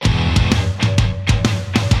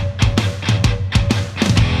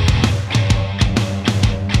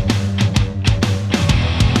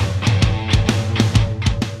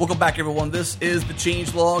Welcome back, everyone. This is the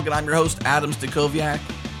Changelog, and I'm your host, Adam Stacoviak.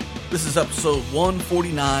 This is episode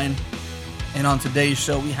 149, and on today's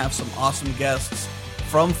show, we have some awesome guests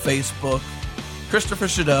from Facebook, Christopher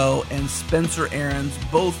Chedeau and Spencer Ahrens,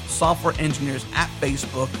 both software engineers at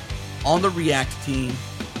Facebook on the React team.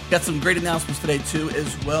 Got some great announcements today, too,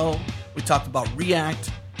 as well. We talked about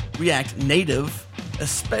React, React Native,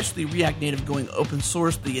 especially React Native going open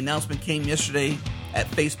source. The announcement came yesterday at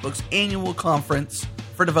Facebook's annual conference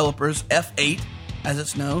for developers, F8, as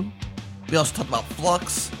it's known. We also talked about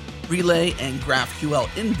Flux, Relay, and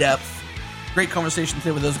GraphQL in depth. Great conversation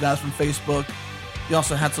today with those guys from Facebook. We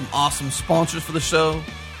also had some awesome sponsors for the show,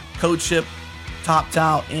 CodeShip,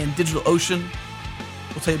 TopTal, and DigitalOcean.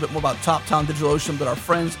 We'll tell you a bit more about TopTal and DigitalOcean, but our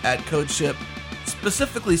friends at CodeShip,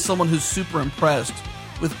 specifically someone who's super impressed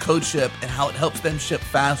with CodeShip and how it helps them ship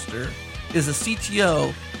faster, is a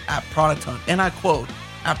CTO at Product Hunt. And I quote,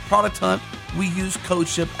 "At Product Hunt, we use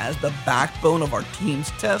CodeShip as the backbone of our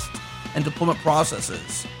team's test and deployment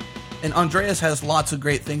processes." And Andreas has lots of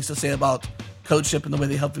great things to say about CodeShip and the way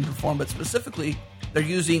they help them perform, but specifically, they're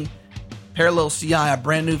using Parallel CI, a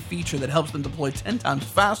brand new feature that helps them deploy 10 times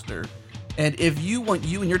faster. And if you want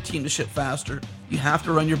you and your team to ship faster, you have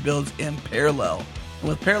to run your builds in parallel. And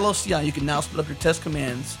with Parallel CI, you can now split up your test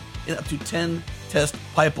commands in up to 10 test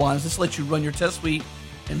pipelines. This lets you run your test suite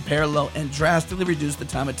in parallel and drastically reduce the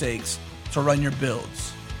time it takes to run your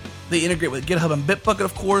builds. They integrate with GitHub and Bitbucket,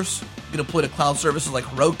 of course. You can deploy to cloud services like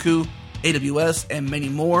Heroku, AWS, and many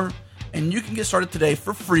more. And you can get started today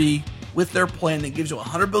for free with their plan that gives you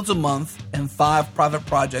 100 builds a month and 5 private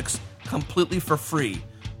projects completely for free.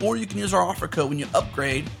 Or you can use our offer code when you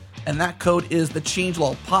upgrade, and that code is the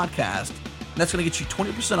Changelog Podcast. And that's going to get you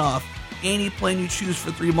 20% off any plan you choose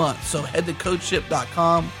for 3 months. So head to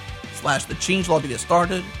codeship.com/thechangelog to get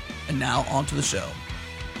started. And now on to the show.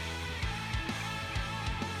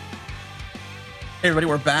 Hey everybody,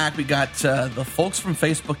 we're back. We got the folks from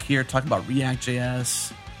Facebook here talking about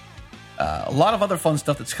React.js. A lot of other fun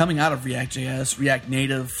stuff that's coming out of React.js, React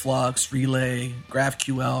Native, Flux, Relay,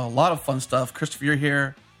 GraphQL, a lot of fun stuff. Christopher, you're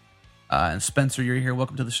here. And Spencer, you're here.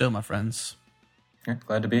 Welcome to the show, my friends. Yeah,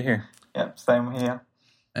 glad to be here. Yep, same here.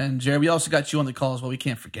 And Jared, we also got you on the call as well. We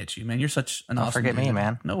can't forget you, man. You're such an awesome Don't forget dude. me,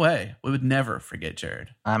 man. No way. We would never forget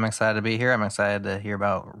Jared. I'm excited to be here. I'm excited to hear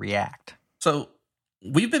about React. So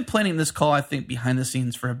we've been planning this call, I think, behind the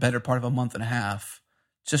scenes for a better part of a month and a half,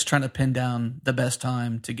 just trying to pin down the best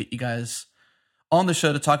time to get you guys on the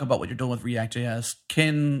show to talk about what you're doing with React.js.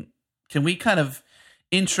 Can we kind of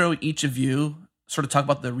intro each of you, sort of talk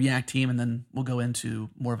about the React team, and then we'll go into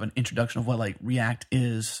more of an introduction of what like React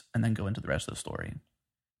is, and then go into the rest of the story.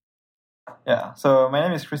 Yeah, so my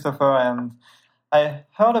name is Christopher, and I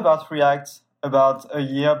heard about React about a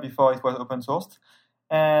year before it was open sourced.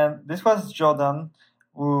 And this was Jordan,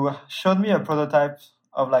 who showed me a prototype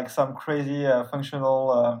of like some crazy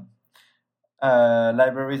functional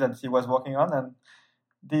libraries that he was working on. And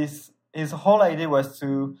his whole idea was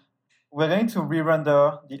we're going to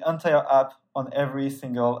re-render the entire app on every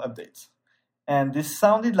single update. And this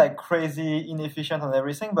sounded like crazy, inefficient and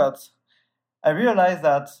everything, but I realized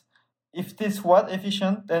that if this was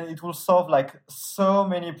efficient, then it will solve like so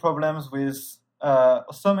many problems with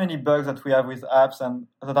so many bugs that we have with apps and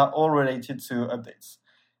that are all related to updates.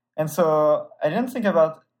 And so I didn't think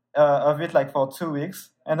of it like for 2 weeks.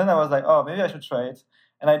 And then I was like, oh, maybe I should try it.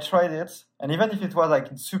 And I tried it. And even if it was like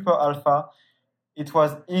in super alpha, it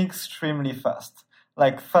was extremely fast.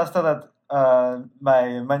 Like faster than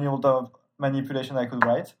my manual manipulation I could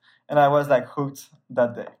write. And I was like hooked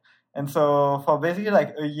that day. And so for basically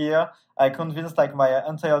like a year, I convinced like my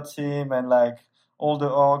entire team and like all the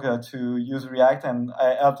org to use React, and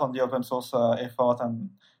I helped on the open source effort,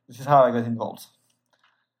 and this is how I got involved.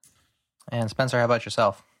 And Spencer, how about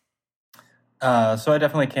yourself? So I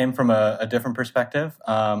definitely came from a different perspective.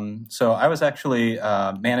 So I was actually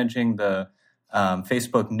managing the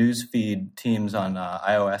Facebook newsfeed teams on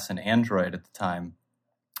iOS and Android at the time.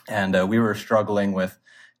 And we were struggling with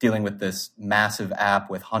dealing with this massive app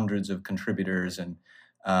with hundreds of contributors, and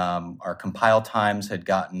our compile times had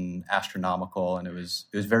gotten astronomical, and it was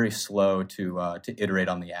very slow to iterate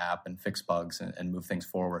on the app and fix bugs and move things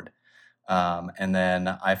forward. And then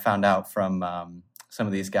I found out from some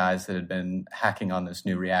of these guys that had been hacking on this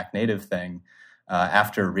new React Native thing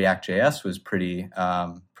after React.js was pretty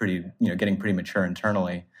getting pretty mature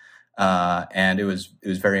internally, and it was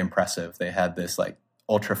very impressive. They had this like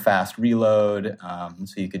ultra fast reload,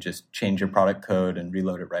 so you could just change your product code and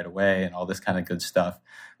reload it right away and all this kind of good stuff.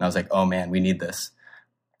 And I was like, oh man, we need this.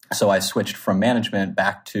 So I switched from management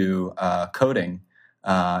back to coding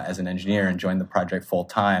as an engineer and joined the project full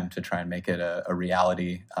time to try and make it a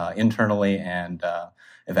reality internally and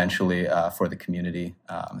eventually for the community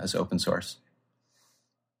as open source.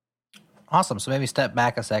 Awesome. So maybe step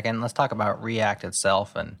back a second. Let's talk about React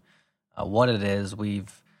itself and what it is. We've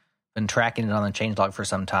been tracking it on the changelog for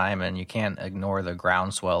some time, and you can't ignore the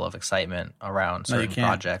groundswell of excitement around certain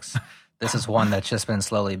projects. This is one that's just been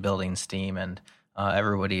slowly building steam, and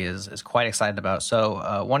everybody is quite excited about.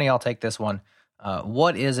 So one of y'all take this one.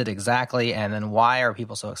 What is it exactly, and then why are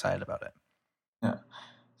people so excited about it? Yeah.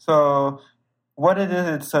 So what it is,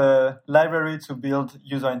 it's a library to build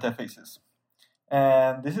user interfaces.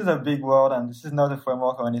 And this is a big word, and this is not a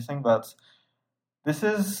framework or anything, but this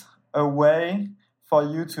is a way for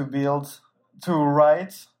you to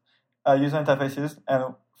write user interfaces.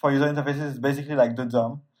 And for user interfaces, it's basically like the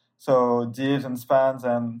DOM. So divs and spans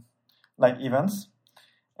and like events.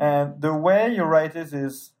 And the way you write it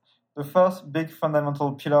is, the first big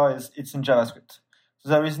fundamental pillar is it's in JavaScript. So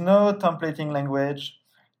there is no templating language.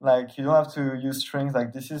 Like, you don't have to use strings.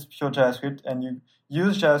 Like, this is pure JavaScript, and you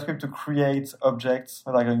use JavaScript to create objects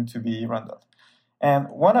that are going to be rendered. And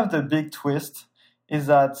one of the big twists is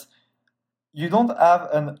that you don't have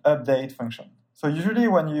an update function. So usually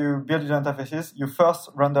when you build user interfaces, you first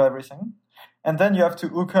render everything, and then you have to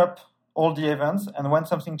hook up all the events, and when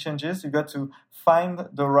something changes, you got to find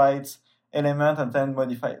the right element and then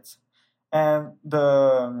modify it. And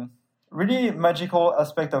the really magical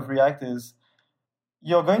aspect of React is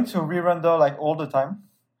you're going to re-render like all the time.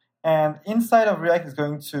 And inside of React is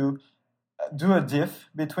going to do a diff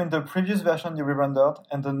between the previous version you re-rendered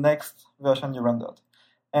and the next version you rendered.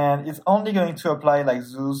 And it's only going to apply like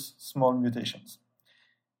those small mutations.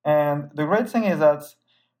 And the great thing is that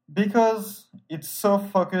because it's so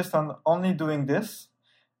focused on only doing this,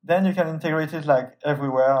 then you can integrate it like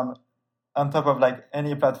everywhere on top of like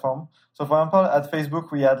any platform. So for example, at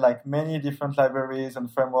Facebook, we had like many different libraries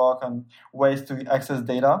and framework and ways to access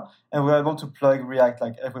data, and we were able to plug React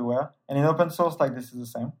like everywhere. And in open source, like this is the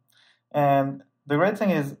same. And the great thing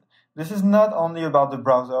is, this is not only about the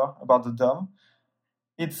browser, about the DOM.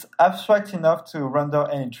 It's abstract enough to render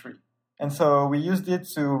any tree. And so we used it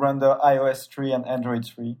to render iOS tree and Android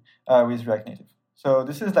tree with React Native. So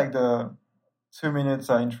this is like the 2 minutes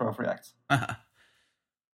intro of React. Uh-huh.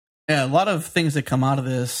 Yeah, a lot of things that come out of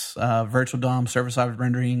this, virtual DOM, server-side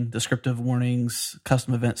rendering, descriptive warnings,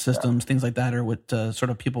 custom event systems, things like that are what sort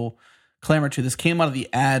of people clamor to. This came out of the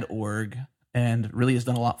ad org and really has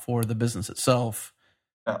done a lot for the business itself.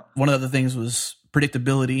 Yeah. One of the other things was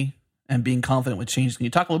predictability and being confident with changes. Can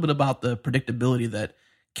you talk a little bit about the predictability that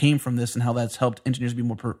came from this and how that's helped engineers be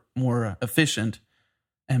more efficient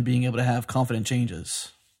and being able to have confident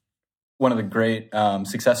changes? One of the great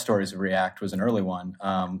success stories of React was an early one,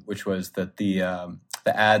 which was that the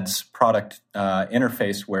ads product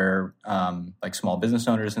interface where like small business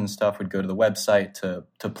owners and stuff would go to the website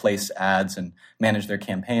to place ads and manage their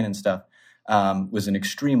campaign and stuff was an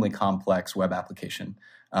extremely complex web application.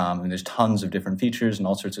 And there's tons of different features and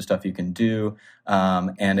all sorts of stuff you can do.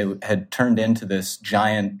 And it had turned into this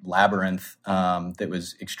giant labyrinth that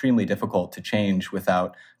was extremely difficult to change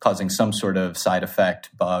without causing some sort of side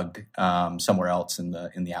effect bug somewhere else in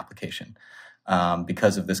the application.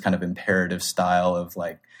 Because of this kind of imperative style of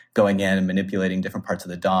like going in and manipulating different parts of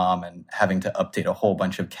the DOM and having to update a whole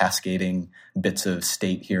bunch of cascading bits of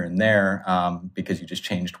state here and there because you just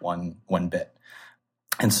changed one bit.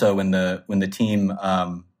 And so when the team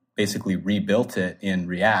basically rebuilt it in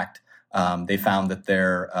React, they found that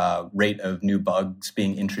their rate of new bugs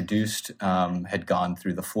being introduced had gone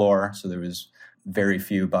through the floor. So there was very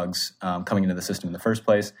few bugs coming into the system in the first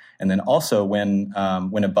place. And then also when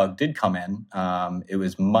a bug did come in, it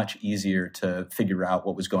was much easier to figure out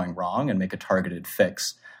what was going wrong and make a targeted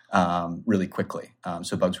fix really quickly.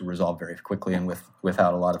 So bugs were resolved very quickly and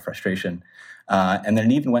without a lot of frustration. And then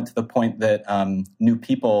it even went to the point that new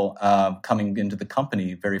people coming into the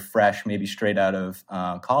company, very fresh, maybe straight out of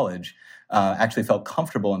college, actually felt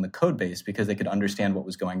comfortable in the code base because they could understand what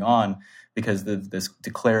was going on because this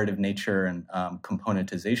declarative nature and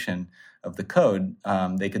componentization of the code,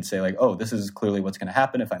 they could say like, oh, this is clearly what's going to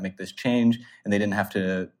happen if I make this change. And they didn't have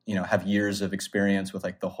to, have years of experience with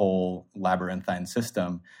like the whole labyrinthine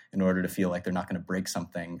system in order to feel like they're not going to break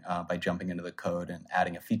something by jumping into the code and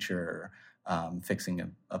adding a feature or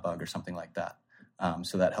fixing a bug or something like that.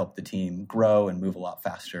 So that helped the team grow and move a lot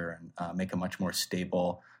faster and make a much more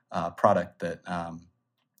stable product that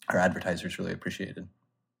our advertisers really appreciated.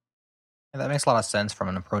 Yeah, that makes a lot of sense from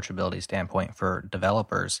an approachability standpoint for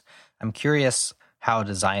developers. I'm curious how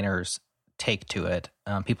designers take to it.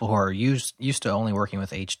 People who are used to only working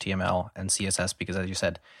with HTML and CSS, because as you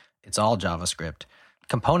said, it's all JavaScript.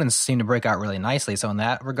 components seem to break out really nicely. So in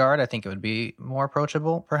that regard, I think it would be more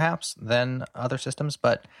approachable perhaps than other systems.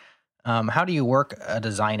 But how do you work a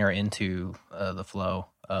designer into the flow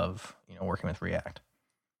of working with React?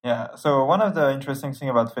 Yeah, so one of the interesting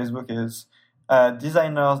things about Facebook is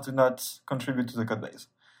designers do not contribute to the code base.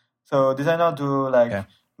 So designers do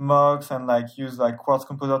mocks and use Quartz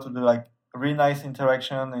Composer to do really nice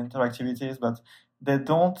interactivities, but they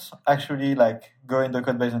don't actually go in the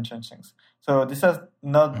code base and change things. So this has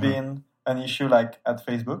not been an issue at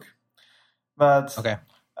Facebook. But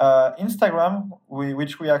Instagram,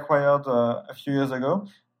 which we acquired a few years ago,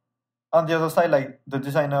 on the other side, the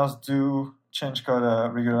designers do change code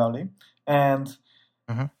regularly. And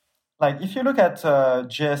if you look at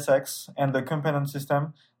JSX and the component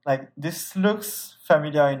system, this looks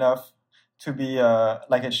familiar enough to be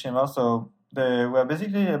HTML. So they were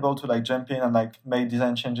basically able to jump in and make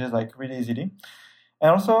design changes really easily.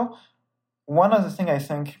 And also, one of the things I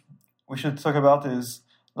think we should talk about is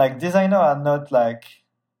designers are not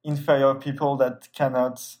inferior people that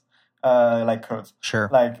cannot code. Sure.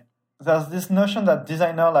 There's this notion that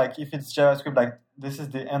designer, if it's JavaScript, this is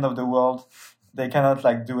the end of the world. They cannot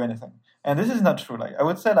do anything. And this is not true. I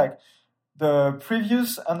would say the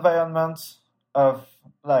previous environment of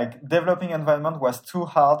developing environment was too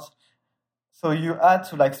hard. So you had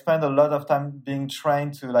to spend a lot of time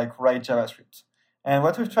trying to write JavaScript. And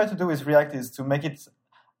what we've tried to do with React is to make it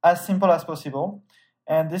as simple as possible.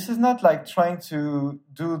 And this is not trying to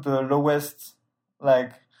do the lowest,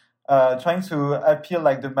 trying to appeal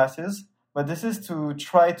the masses, but this is to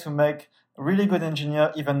try to make a really good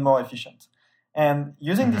engineer even more efficient. And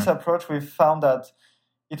using this approach, we found that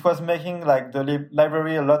it was making the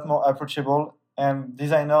library a lot more approachable, and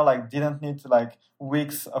designer didn't need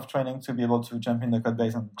weeks of training to be able to jump in the code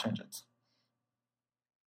base and change it.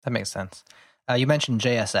 That makes sense. You mentioned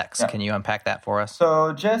JSX. Yeah. Can you unpack that for us?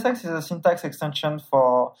 So JSX is a syntax extension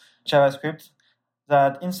for JavaScript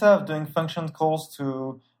that instead of doing function calls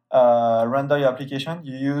to render your application,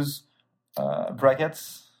 you use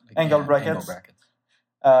brackets, angle brackets.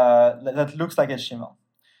 That looks like HTML.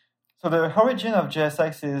 So the origin of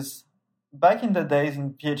JSX is back in the days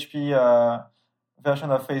in PHP version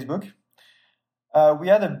of Facebook, we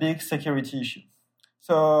had a big security issue.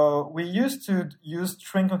 So we used to use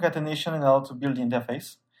string concatenation in order to build the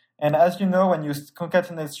interface. And as you know, when you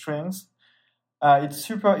concatenate strings, it's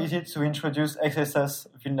super easy to introduce XSS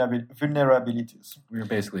vulnerabilities. We were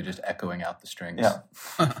basically just echoing out the strings. Yeah.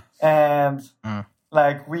 And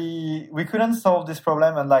we couldn't solve this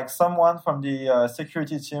problem, and someone from the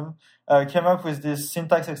security team came up with this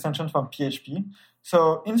syntax extension from PHP.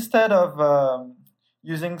 So instead of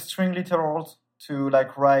using string literals to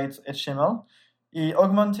write HTML, he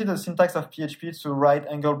augmented the syntax of PHP to write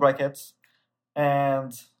angle brackets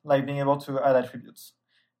and being able to add attributes.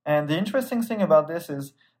 And the interesting thing about this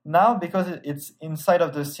is now, because it's inside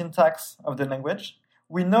of the syntax of the language,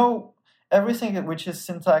 we know everything which is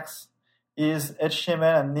syntax is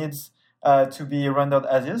HTML and needs to be rendered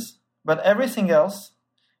as is, but everything else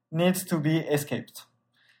needs to be escaped.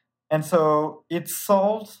 And so it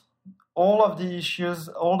solved all of the issues,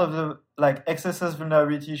 all of the XSS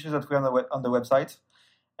vulnerability issues that were on the website.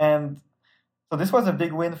 And so this was a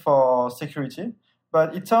big win for security.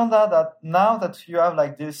 But it turned out that now that you have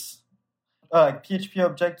this PHP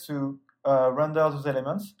object to render those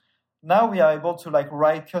elements, now we are able to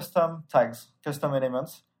write custom tags, custom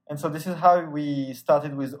elements. And so this is how we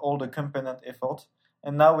started with all the component effort.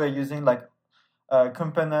 And now we're using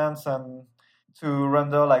components and to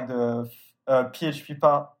render the PHP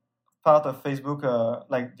part of Facebook,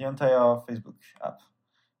 the entire Facebook app.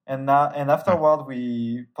 And afterward,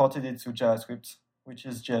 we ported it to JavaScript, which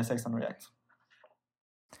is JSX and React.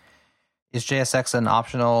 Is JSX an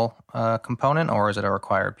optional component, or is it a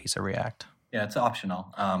required piece of React? Yeah, it's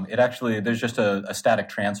optional. There's just a static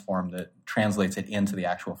transform that translates it into the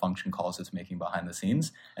actual function calls it's making behind the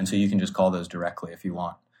scenes. And so you can just call those directly if you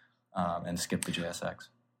want and skip the JSX.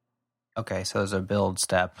 Okay, so there's a build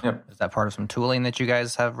step. Yep. Is that part of some tooling that you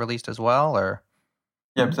guys have released as well, or?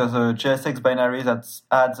 Yep, there's a JSX binary that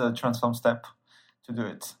adds a transform step to do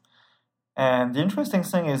it. And the interesting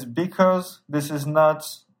thing is, because this is not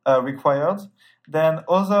required, then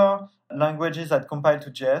other languages that compile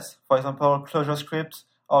to JS, for example, ClojureScript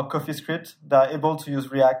or CoffeeScript, they're able to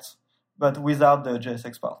use React, but without the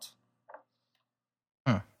JSX part.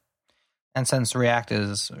 And since React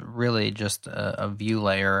is really just a view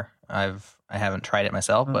layer, I haven't tried it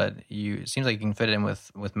myself, but it seems like you can fit it in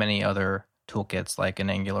with many other toolkits like an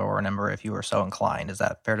Angular or an Ember if you were so inclined. Is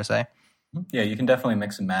that fair to say? Yeah, you can definitely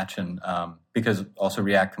mix and match, and because also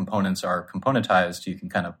React components are componentized, you can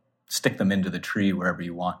kind of stick them into the tree wherever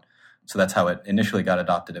you want. So that's how it initially got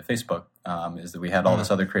adopted at Facebook, is that we had all this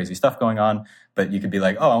other crazy stuff going on, but you could be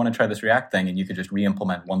like, oh, I want to try this React thing, and you could just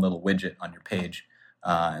re-implement one little widget on your page,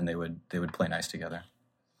 and they would play nice together.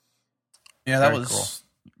 Yeah, that was cool.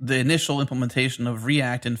 The initial implementation of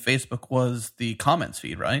React in Facebook was the comments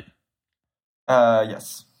feed, right?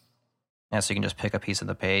 Yes. Yeah, so you can just pick a piece of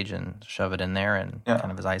the page and shove it in there, and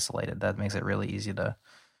kind of is isolated. That makes it really easy to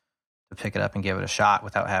pick it up and give it a shot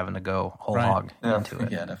without having to go whole hog into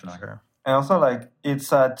it. Yeah, definitely. Sure. And also, like,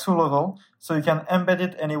 it's at 2 level, so you can embed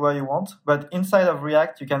it anywhere you want. But inside of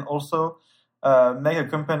React, you can also make a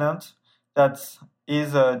component that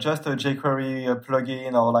is just a jQuery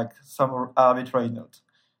plugin or like some arbitrary node.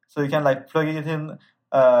 So you can like plug it in.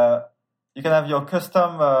 You can have your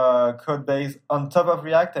custom code base on top of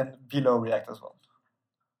React and below React as well.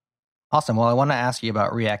 Awesome. Well, I want to ask you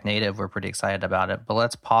about React Native. We're pretty excited about it, but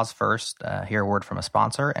let's pause first, hear a word from a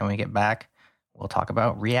sponsor, and when we get back, we'll talk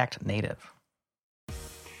about React Native.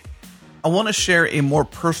 I want to share a more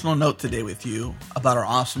personal note today with you about our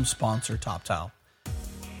awesome sponsor, TopTal.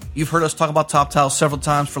 You've heard us talk about TopTal several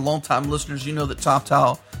times. For long-time listeners, you know that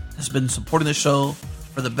TopTal has been supporting the show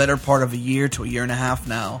for the better part of a year to a year and a half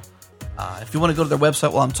now. If you want to go to their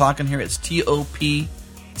website while I'm talking here, it's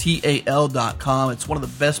toptal.com. It's one of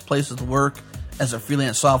the best places to work as a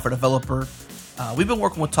freelance software developer. We've been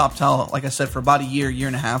working with TopTal, like I said, for about a year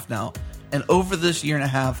and a half now. And over this year and a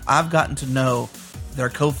half, I've gotten to know their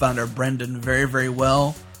co-founder, Brendan, very, very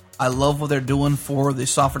well. I love what they're doing for the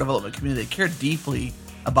software development community. They care deeply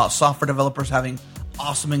about software developers having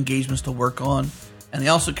awesome engagements to work on. And they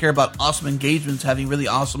also care about awesome engagements, having really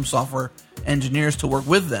awesome software engineers to work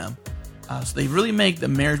with them. So they really make the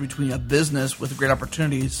marriage between a business with great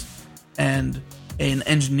opportunities and an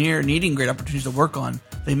engineer needing great opportunities to work on.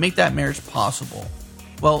 They make that marriage possible.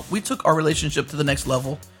 Well, we took our relationship to the next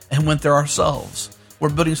level and went there ourselves. We're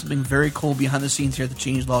building something very cool behind the scenes here at the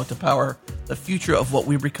Changelog to power the future of what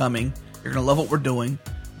we're becoming. You're going to love what we're doing.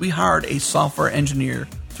 We hired a software engineer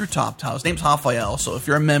through TopTal. His name's Rafael. So if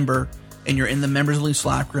you're a member and you're in the members only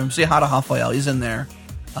Slack room, say hi to Rafael. He's in there.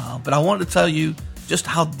 But I wanted to tell you just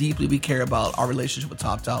how deeply we care about our relationship with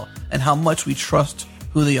TopTal and how much we trust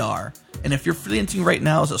who they are. And if you're freelancing right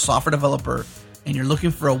now as a software developer and you're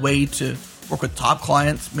looking for a way to work with top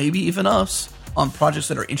clients, maybe even us, on projects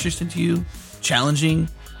that are interesting to you, challenging,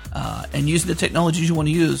 and using the technologies you want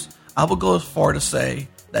to use, I will go as far to say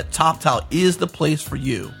that TopTal is the place for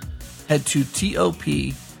you. Head to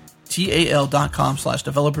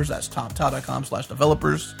toptal.com/developers. That's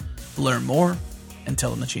toptal.com/developers to learn more and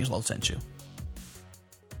tell them the Changelog sent you.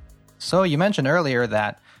 So you mentioned earlier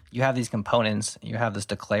that you have these components, you have this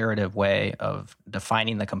declarative way of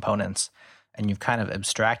defining the components, and you've kind of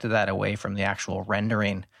abstracted that away from the actual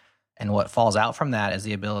rendering. And what falls out from that is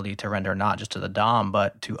the ability to render not just to the DOM,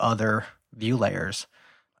 but to other view layers.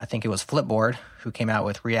 I think it was Flipboard who came out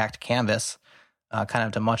with React Canvas, kind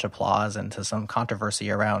of to much applause and to some controversy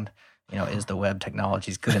around, is the web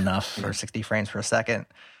technologies good enough for 60 frames per second,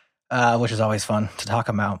 which is always fun to talk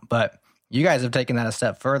about. But you guys have taken that a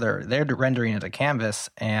step further. They're rendering it to Canvas,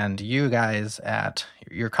 and you guys at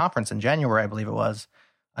your conference in January, I believe it was,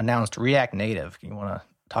 announced React Native. You want to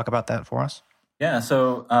talk about that for us? Yeah,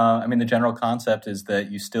 so the general concept is that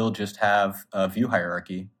you still just have a view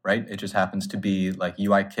hierarchy, right? It just happens to be like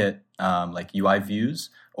UIKit, like UI views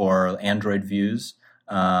or Android views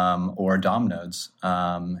or DOM nodes.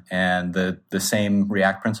 And the same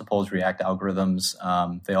React principles, React algorithms,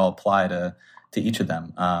 they all apply to each of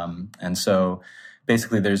them. And so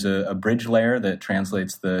basically there's a bridge layer that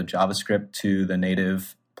translates the JavaScript to the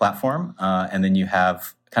native platform. And then you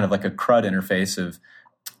have kind of like a CRUD interface of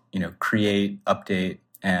create, update,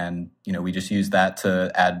 and, we just use that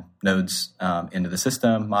to add nodes into the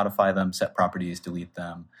system, modify them, set properties, delete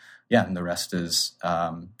them. Yeah, and the rest is,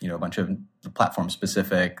 a bunch of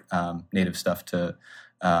platform-specific native stuff to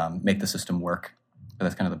make the system work. But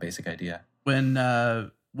that's kind of the basic idea.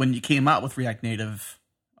 When you came out with React Native,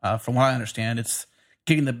 from what I understand, it's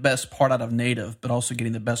getting the best part out of native, but also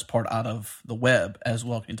getting the best part out of the web as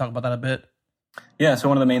well. Can you talk about that a bit? Yeah, so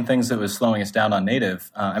one of the main things that was slowing us down on native,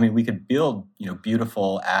 we could build,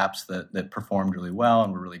 beautiful apps that performed really well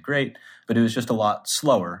and were really great, but it was just a lot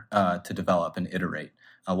slower to develop and iterate.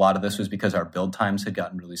 A lot of this was because our build times had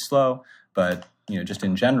gotten really slow, but just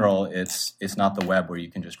in general, it's not the web where you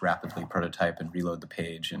can just rapidly prototype and reload the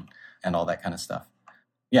page and all that kind of stuff.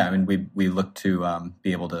 Yeah, we look to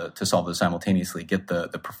be able to solve this simultaneously, get the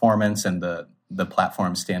performance and the the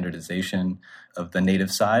platform standardization of the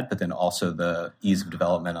native side, but then also the ease of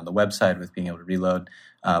development on the website with being able to reload.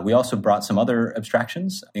 We also brought some other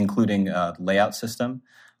abstractions, including the layout system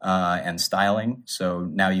and styling. So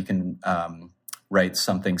now you can write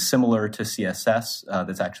something similar to CSS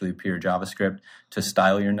that's actually pure JavaScript to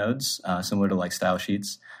style your nodes, similar to like style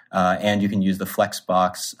sheets. And you can use the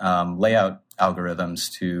Flexbox layout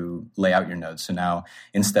algorithms to lay out your nodes. So now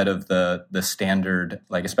instead of the standard,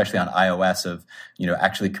 like especially on iOS, of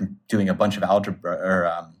actually doing a bunch of algebra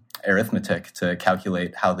or arithmetic to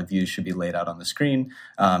calculate how the views should be laid out on the screen,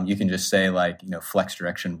 you can just say flex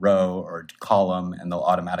direction row or column, and they'll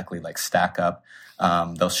automatically like stack up.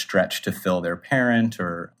 They'll stretch to fill their parent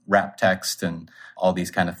or wrap text and all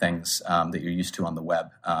these kind of things that you're used to on the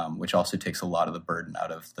web, which also takes a lot of the burden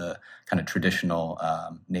out of the kind of traditional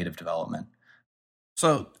native development.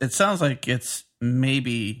 So it sounds like it's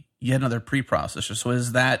maybe yet another preprocessor. So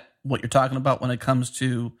is that what you're talking about when it comes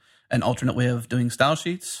to an alternate way of doing style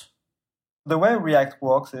sheets? The way React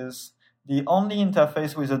works is the only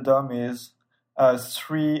interface with a DOM is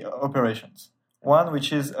 3 operations. One,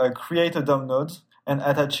 which is create a DOM node and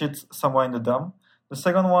attach it somewhere in the DOM. The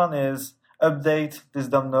second one is update this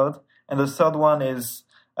DOM node. And the third one is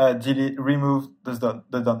remove the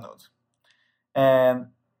DOM node.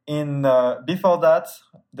 And before that,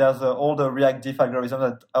 there's all the React diff algorithm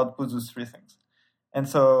that outputs those 3 things. And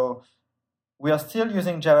so we are still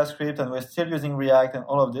using JavaScript and we're still using React and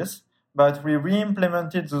all of this, but we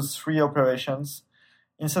re-implemented those 3 operations.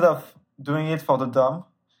 Instead of doing it for the DOM,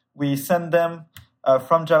 we send them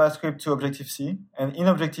from JavaScript to Objective-C, and in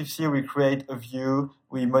Objective-C we create a view,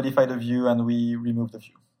 we modify the view, and we remove the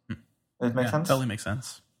view. Does that make sense? Totally makes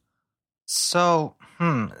sense. So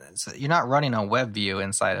you're not running a web view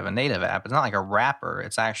inside of a native app. It's not like a wrapper.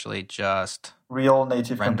 It's actually just real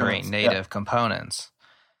native rendering native components.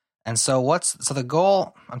 And so the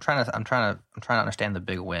goal? I'm trying to understand the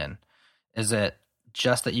big win. Is it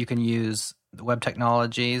just that you can use the web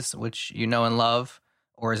technologies which you know and love,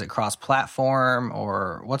 or is it cross-platform,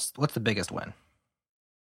 or what's the biggest win?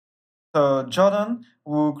 So Jordan,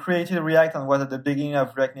 who created React and was at the beginning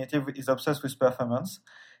of React Native, is obsessed with performance.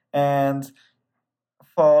 And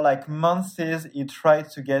for like months, he tried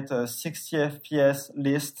to get a 60 FPS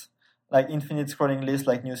list, like infinite scrolling list,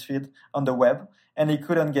 like newsfeed on the web, and he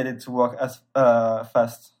couldn't get it to work as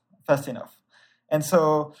fast enough. And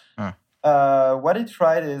so what he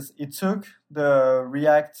tried is he took the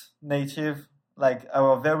React Native, like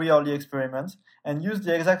our very early experiment, and used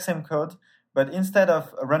the exact same code, but instead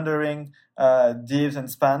of rendering divs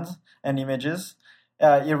and spans and images,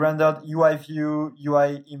 he rendered UI view,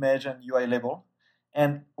 UI image, and UI label.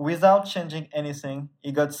 And without changing anything,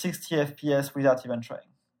 he got 60 FPS without even trying.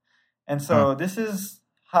 And so this is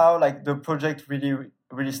how like the project really,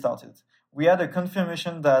 really started. We had a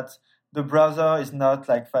confirmation that the browser is not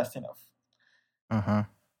like fast enough.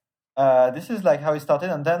 This is like how it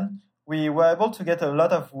started. And then we were able to get a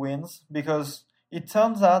lot of wins because it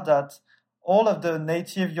turns out that all of the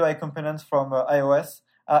native UI components from iOS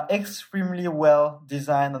are extremely well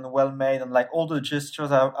designed and well made, and like all the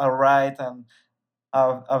gestures are right and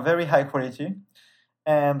are very high quality.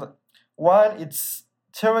 And while it's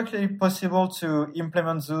theoretically possible to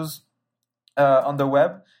implement those on the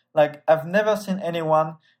web, like I've never seen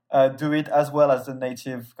anyone do it as well as the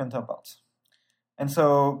native counterparts. And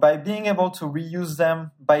so by being able to reuse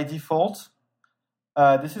them by default,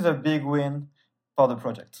 this is a big win for the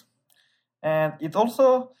project. And it's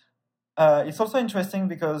also interesting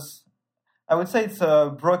because I would say it's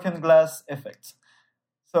a broken glass effect.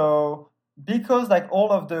 So because like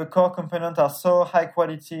all of the core components are so high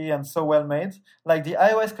quality and so well made, like the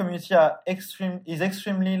iOS community is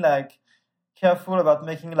extremely like careful about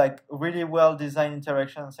making like really well designed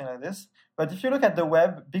interaction and things like this. But if you look at the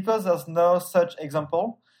web, because there's no such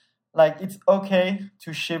example, like it's okay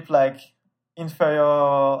to ship like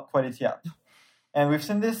inferior quality app. And we've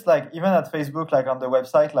seen this like even at Facebook, like on the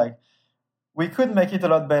website, like we could make it a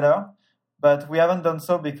lot better, but we haven't done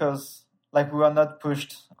so because like we were not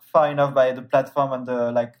pushed far enough by the platform and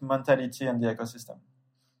the like mentality and the ecosystem.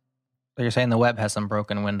 So you're saying the web has some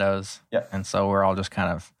broken windows, and so we're all just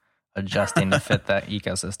kind of adjusting to fit that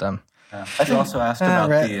ecosystem. You also asked about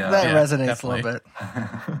that resonates definitely. A little bit.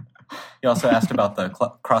 You also asked about the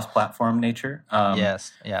cross-platform nature.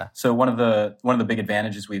 Yes, yeah. So one of the big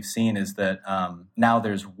advantages we've seen is that now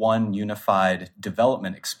there's one unified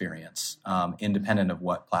development experience, independent of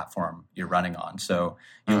what platform you're running on. So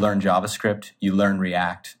you learn JavaScript, you learn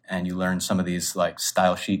React, and you learn some of these like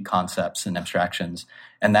style sheet concepts and abstractions,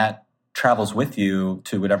 and that travels with you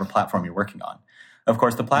to whatever platform you're working on. Of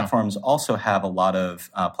course, the platforms also have a lot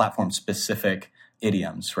of platform-specific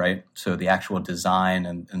idioms, right? So the actual design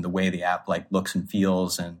and the way the app like looks and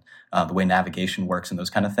feels and the way navigation works and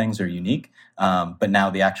those kind of things are unique. But now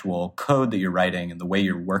the actual code that you're writing and the way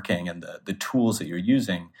you're working and the tools that you're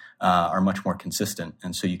using are much more consistent.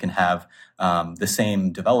 And so you can have the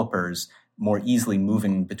same developers more easily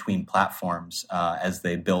moving between platforms as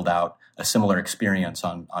they build out a similar experience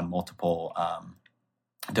on multiple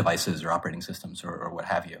devices or operating systems or what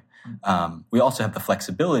have you. We also have the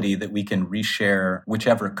flexibility that we can reshare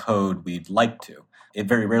whichever code we'd like to. It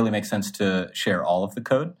very rarely makes sense to share all of the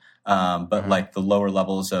code, but like the lower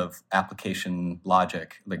levels of application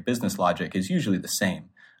logic, like business logic, is usually the same,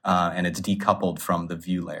 and it's decoupled from the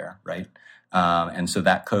view layer, right? And so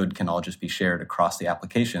that code can all just be shared across the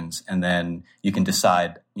applications, and then you can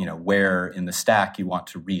decide, where in the stack you want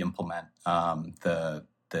to re-implement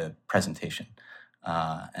the presentation.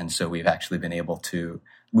 And so we've actually been able to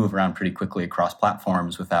move around pretty quickly across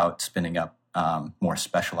platforms without spinning up more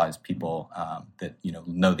specialized people that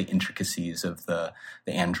know the intricacies of the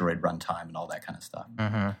Android runtime and all that kind of stuff.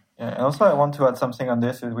 Yeah, and also I want to add something on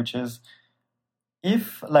this, which is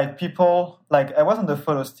if like people like I was on the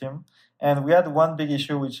Follows team, and we had one big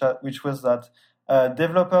issue, which was that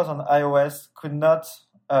developers on iOS could not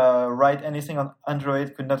write anything on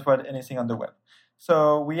Android, could not write anything on the web.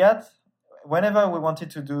 So we had, whenever we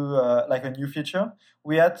wanted to do like a new feature,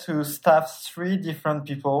 we had to staff 3 different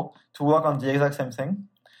people to work on the exact same thing.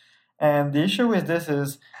 And the issue with this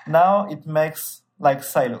is now it makes like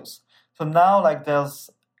silos. So now like there's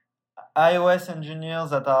iOS engineers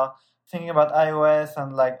that are thinking about iOS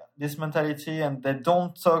and like this mentality, and they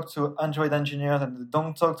don't talk to Android engineers and they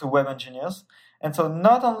don't talk to web engineers. And so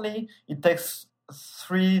not only it takes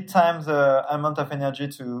 3 times the amount of energy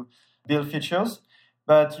to build features,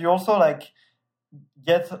 but you also like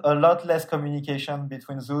get a lot less communication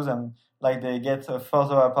between zoos, and like they get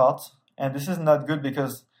further apart. And this is not good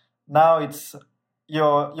because now it's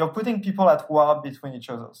you're putting people at war between each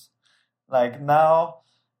others. Like now,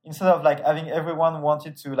 instead of like having everyone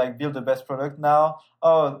wanted to like build the best product, now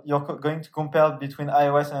you're going to compare between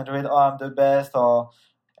iOS and Android. I'm the best,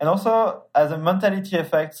 and also as a mentality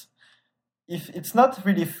effect, if it's not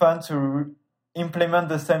really fun to implement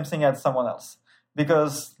the same thing as someone else.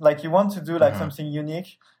 Because like you want to do like something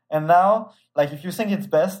unique, and now like if you think it's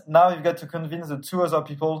best, now you've got to convince the 2 other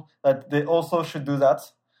people that they also should do that,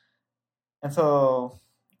 and so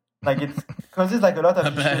like it causes like a lot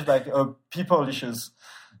of issues, like people issues.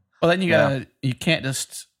 Well, then you can't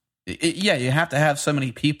just you have to have so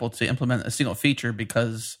many people to implement a single feature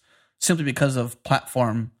simply because of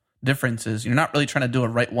platform differences. You're not really trying to do it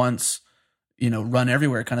right once, run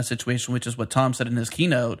everywhere kind of situation, which is what Tom said in his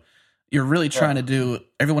keynote. You're really trying to do,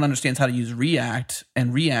 everyone understands how to use React,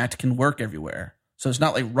 and React can work everywhere. So it's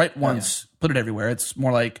not like write once, put it everywhere. It's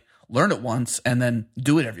more like learn it once and then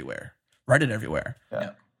do it everywhere. Write it everywhere. Yeah.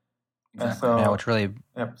 Exactly. So, which really,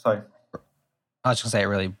 sorry. I was going to say it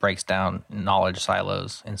really breaks down knowledge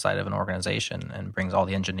silos inside of an organization and brings all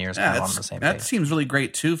the engineers kind of on the same page. That seems really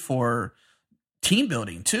great too for team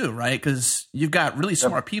building too, right? Because you've got really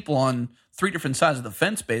smart people on 3 different sides of the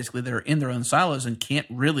fence basically that are in their own silos and can't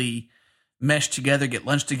really mesh together, get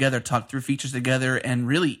lunch together, talk through features together, and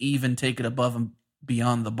really even take it above and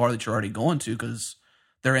beyond the bar that you're already going to because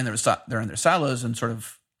they're in their silos and sort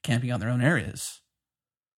of camping out in their own areas.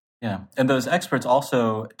 Yeah, and those experts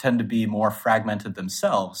also tend to be more fragmented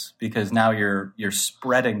themselves because now you're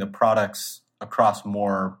spreading the products across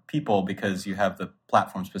more people because you have the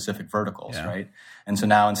platform-specific verticals, right? And so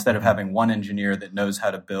now instead of having one engineer that knows how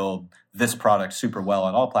to build this product super well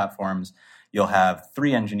on all platforms, you'll have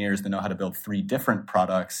 3 engineers that know how to build 3 different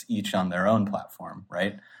products, each on their own platform,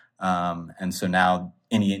 right? And so now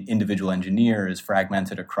any individual engineer is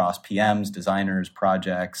fragmented across PMs, designers,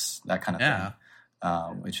 projects, that kind of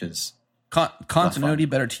thing, which is continuity,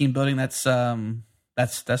 better team building. That's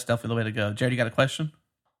definitely the way to go. Jared, you got a question?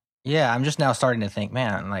 Yeah, I'm just now starting to think,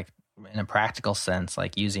 man, like in a practical sense,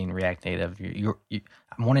 like using React Native,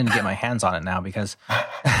 I'm wanting to get my hands on it now because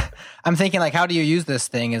I'm thinking like, how do you use this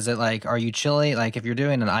thing? Is it like, are you chilling? Like if you're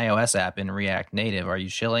doing an iOS app in React Native, are you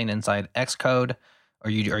chilling inside Xcode? Or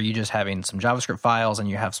are you just having some JavaScript files and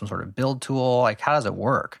you have some sort of build tool? Like how does it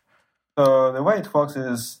work? So the way it works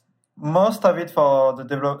is most of it for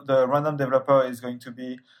the random developer is going to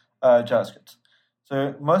be JavaScript.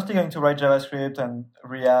 So mostly going to write JavaScript and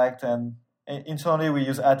React, and internally we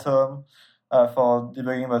use Atom for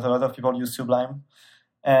debugging, but a lot of people use Sublime.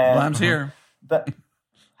 And Sublime's here.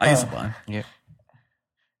 I use Sublime. Yeah.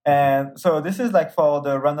 And so this is like for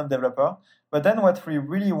the random developer. But then what we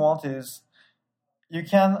really want is you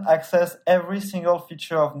can access every single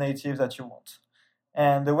feature of native that you want.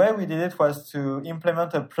 And the way we did it was to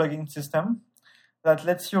implement a plugin system that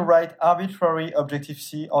lets you write arbitrary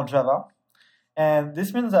Objective-C or Java. And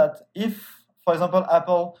this means that if, for example,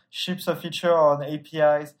 Apple ships a feature on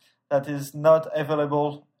APIs that is not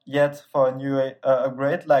available yet for a new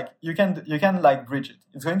upgrade, like you can like bridge it.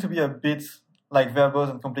 It's going to be a bit like verbose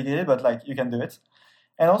and complicated, but like you can do it.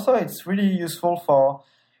 And also it's really useful for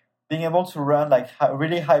being able to run like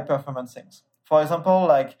really high performance things. For example,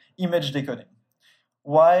 like image decoding.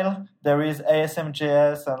 While there is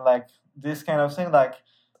ASM.js and like this kind of thing, like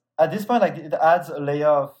at this point, like it adds a layer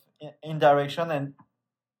of indirection, and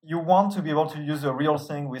you want to be able to use the real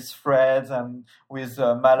thing with threads and with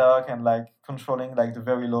malloc and like controlling like the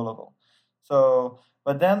very low level. So,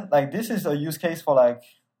 but then like this is a use case for like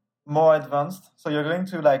more advanced. So you're going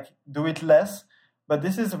to like do it less, but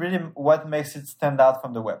this is really what makes it stand out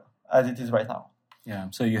from the web as it is right now. Yeah,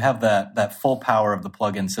 so you have that full power of the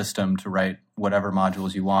plugin system to write whatever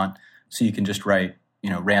modules you want. So you can just write,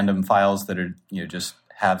 random files that are, just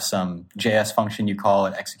have some JS function you call,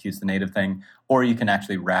 it executes the native thing, or you can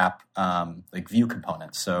actually wrap like Vue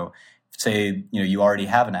components. So say, you already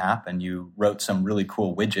have an app and you wrote some really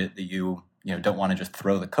cool widget that you don't want to just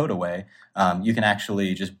throw the code away. You can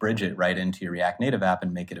actually just bridge it right into your React Native app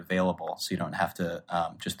and make it available. So you don't have to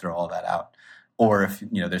just throw all that out. Or if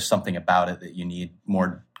there's something about it that you need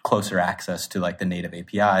more closer access to, like the native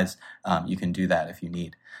APIs, you can do that if you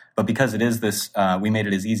need. But because it is this, we made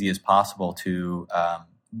it as easy as possible to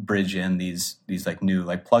bridge in these like new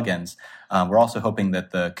like plugins. We're also hoping that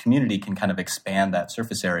the community can kind of expand that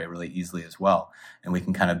surface area really easily as well, and we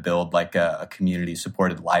can kind of build like a community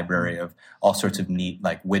supported library of all sorts of neat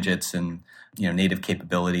like widgets and native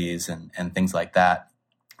capabilities and things like that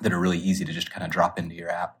are really easy to just kind of drop into your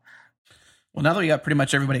app. Well, now that we got pretty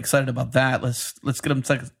much everybody excited about that, let's get them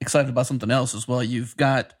excited about something else as well. You've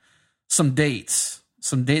got some dates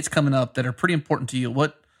coming up that are pretty important to you.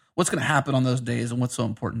 What's going to happen on those days, and what's so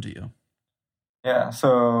important to you? Yeah,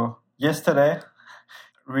 so yesterday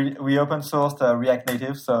we open sourced React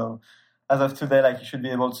Native. So as of today, like you should be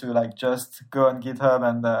able to like just go on GitHub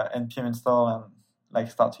and npm install and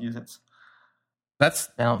like start to use it. That's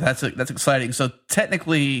exciting. So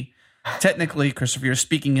technically, Christopher, you're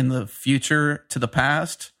speaking in the future to the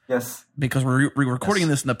past. Yes. Because we're recording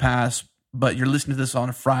this in the past, but you're listening to this on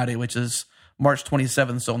a Friday, which is March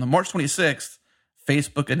 27th. So on the March 26th,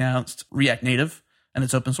 Facebook announced React Native, and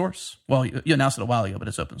it's open source. Well, you announced it a while ago, but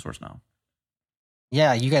it's open source now.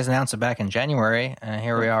 Yeah, you guys announced it back in January, and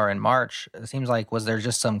here we are in March. It seems like, was there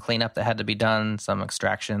just some cleanup that had to be done, some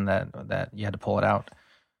extraction that you had to pull it out?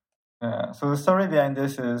 Yeah, so the story behind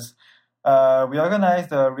this is we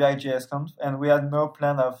organized a React.js conf, and we had no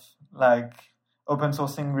plan of like open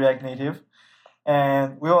sourcing React Native.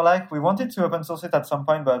 And we were like, we wanted to open source it at some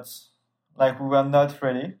point, but like we were not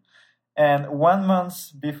ready. And 1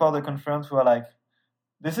 month before the conference, we were like,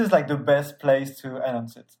 this is like the best place to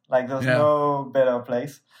announce it. Like there's no better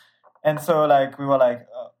place. And so like we were like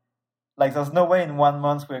there's no way in 1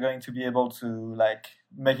 month we're going to be able to like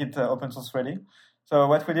make it open source ready. So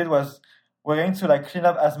what we did was we're going to like clean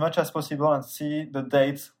up as much as possible and see the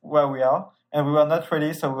dates where we are. And we were not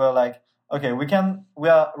ready, so we were like, okay, we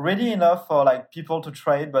are ready enough for like people to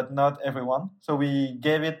trade, but not everyone. So we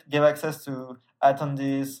gave access to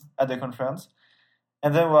attendees at the conference.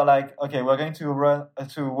 And then we're like, okay, we're going to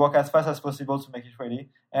work as fast as possible to make it ready.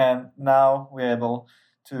 And now we're able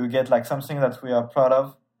to get like something that we are proud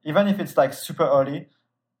of, even if it's like super early.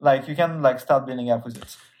 Like you can like start building up with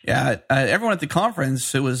it. Yeah, everyone at the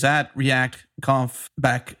conference who was at React Conf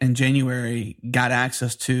back in January got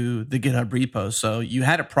access to the GitHub repo. So you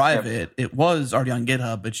had it private. Yep. It was already on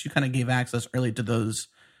GitHub, but you kind of gave access early to those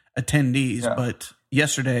attendees. Yeah. But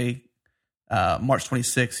yesterday, March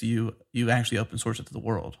 26th, you actually open sourced it to the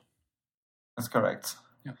world. That's correct.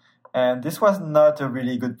 Yeah. And this was not a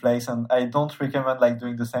really good place, and I don't recommend like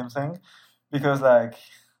doing the same thing because like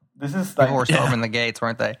this is like people were storming the gates,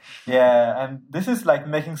 weren't they? Yeah, and this is like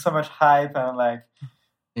making so much hype, and like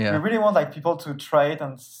we really want like people to try it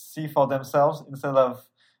and see for themselves instead of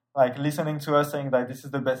like listening to us saying that this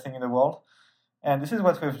is the best thing in the world. And this is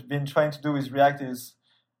what we've been trying to do with React is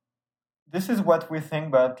this is what we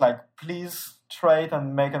think, but like please try it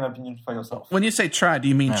and make an opinion for yourself. When you say try, do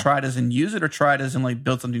you mean try it as in use it, or try it as in like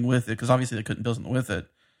build something with it? Because obviously they couldn't build something with it.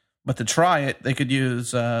 But to try it, they could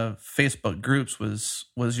use Facebook groups was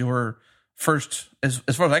your first, as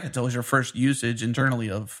far as I could tell, was your first usage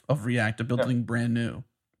internally of React to build something brand new.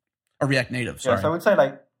 Or React Native, sorry. Yeah, so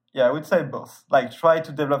I would say both. Like try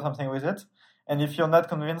to develop something with it. And if you're not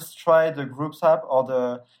convinced, try the groups app or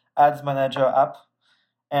the ads manager app.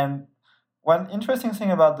 And one interesting thing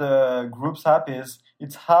about the Groups app is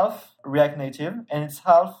it's half React Native and it's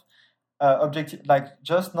half Objective, like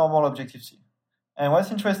just normal Objective-C. And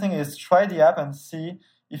what's interesting is try the app and see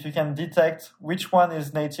if you can detect which one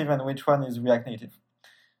is native and which one is React Native.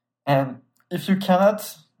 And if you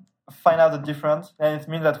cannot find out the difference, then it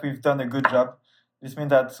means that we've done a good job. This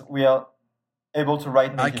means that we are able to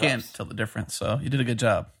write native I can't apps. tell the difference, so you did a good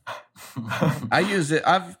job. I use it.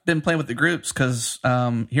 I've been playing with the groups because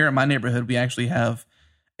here in my neighborhood, we actually have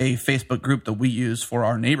a Facebook group that we use for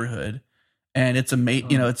our neighborhood. And it's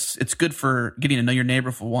amazing. You know, it's good for getting to know your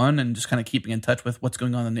neighbor for one, and just kind of keeping in touch with what's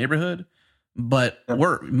going on in the neighborhood. But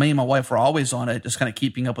me and my wife were always on it, just kind of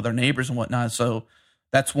keeping up with our neighbors and whatnot. So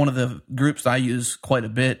that's one of the groups that I use quite a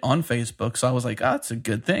bit on Facebook. So I was like, it's a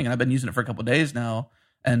good thing. And I've been using it for a couple of days now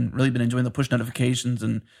and really been enjoying the push notifications.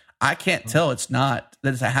 And I can't tell that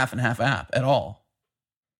it's a half and half app at all.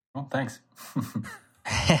 Well, thanks.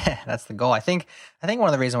 That's the goal. I think one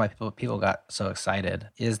of the reasons why people got so excited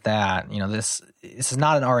is that, you know, this is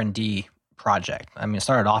not an R&D project. I mean, it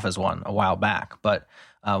started off as one a while back, but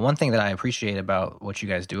one thing that I appreciate about what you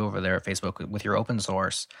guys do over there at Facebook with your open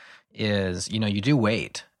source is, you know, you do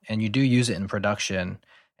wait and you do use it in production,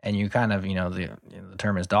 and you kind of, you know, the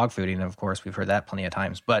term is dog fooding. Of course, we've heard that plenty of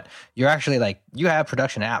times, but you're actually like, you have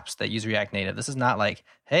production apps that use React Native. This is not like,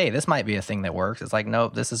 hey, this might be a thing that works. It's like,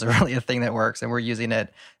 nope, this is really a thing that works and we're using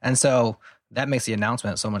it. And so that makes the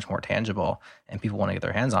announcement so much more tangible, and people want to get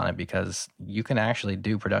their hands on it because you can actually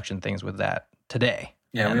do production things with that today.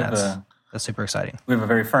 Yeah, and that's super exciting. We have a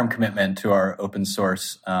very firm commitment to our open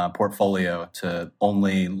source portfolio to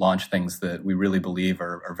only launch things that we really believe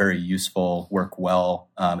are very useful, work well,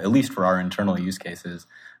 at least for our internal use cases,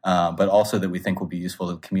 but also that we think will be useful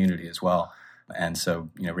to the community as well. And so,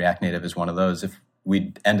 you know, React Native is one of those. If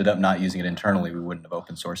we ended up not using it internally, we wouldn't have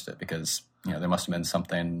open sourced it because, you know, there must have been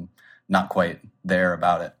something not quite there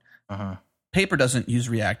about it. Uh-huh. Paper doesn't use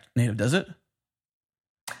React Native, does it?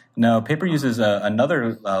 No, Paper uses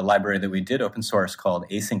another library that we did open source called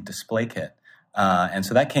Async Display Kit. And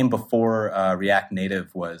so that came before React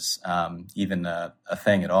Native was even a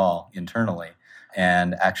thing at all internally.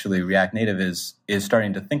 And actually React Native is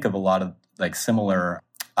starting to think of a lot of like similar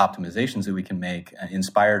optimizations that we can make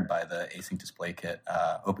inspired by the Async Display Kit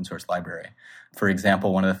open source library. For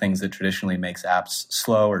example, one of the things that traditionally makes apps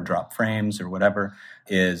slow or drop frames or whatever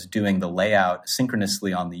is doing the layout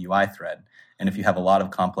synchronously on the UI thread. And if you have a lot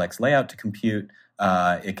of complex layout to compute,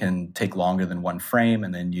 it can take longer than one frame,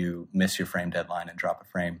 and then you miss your frame deadline and drop a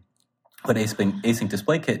frame. What Async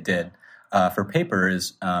Display Kit did for Paper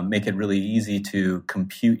is make it really easy to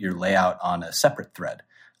compute your layout on a separate thread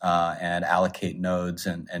and allocate nodes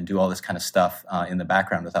and do all this kind of stuff in the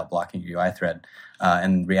background without blocking your UI thread.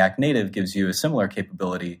 And React Native gives you a similar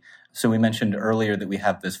capability. So we mentioned earlier that we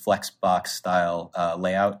have this Flexbox style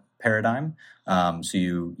layout paradigm. So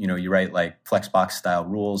you write like Flexbox style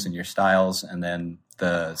rules in your styles, and then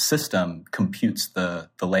the system computes the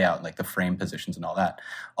layout, like the frame positions and all that.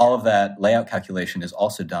 All of that layout calculation is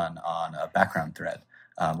also done on a background thread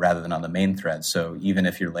rather than on the main thread. So even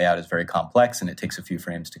if your layout is very complex and it takes a few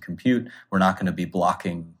frames to compute, we're not going to be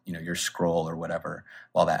blocking, you know, your scroll or whatever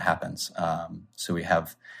while that happens. So we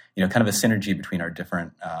have, you know, kind of a synergy between our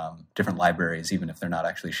different libraries, even if they're not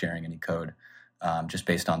actually sharing any code. Just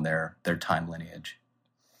based on their time lineage.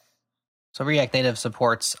 So React Native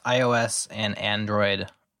supports iOS and Android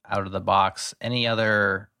out of the box. Any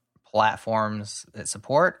other platforms that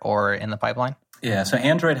support or in the pipeline? Yeah, so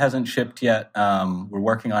Android hasn't shipped yet. We're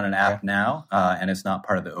working on an app now, and it's not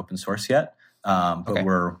part of the open source yet. But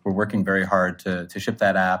we're working very hard to ship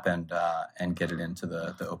that app and get it into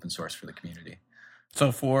the open source for the community.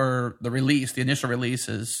 So for the release, the initial release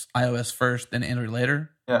is iOS first, then Android later?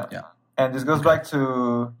 Yeah. And this goes back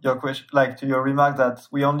to your question, like to your remark that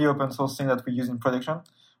we only open source things that we use in production.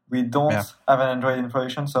 We don't have an Android in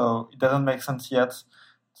production, so it doesn't make sense yet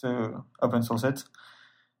to open source it.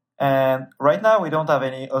 And right now, we don't have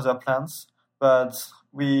any other plans, but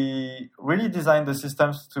we really designed the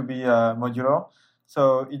systems to be modular.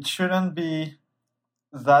 So it shouldn't be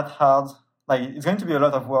that hard. Like, it's going to be a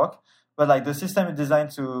lot of work, but like the system is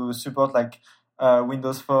designed to support like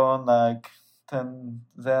Windows Phone, like 10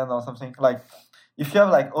 Zen or something. Like if you have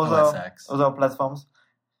like other platforms,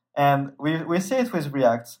 and we see it with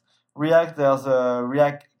React. There's a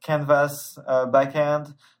React Canvas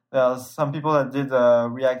backend. There's some people that did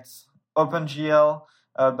React OpenGL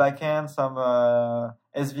backend, some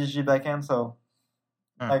SVG backend. So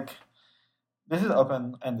like this is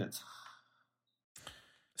open-ended.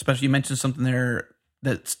 Especially you mentioned something there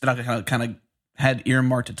that I kind of had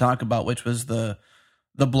earmarked to talk about, which was the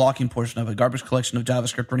the blocking portion of it, garbage collection of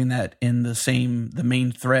JavaScript, running that in the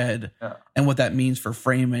main thread, and what that means for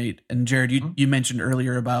frame rate. And Jared, you mentioned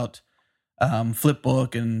earlier about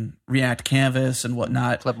Flipbook and React Canvas and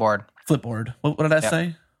whatnot. Flipboard. What did I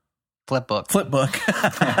say? Flipbook.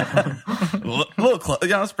 A little close.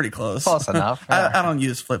 Yeah, that's pretty close. Close enough. Yeah. I don't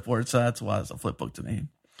use Flipboard, so that's why it's a Flipbook to me.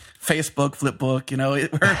 Facebook,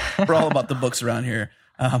 Flipbook, we're all about the books around here.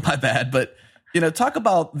 My bad. But, talk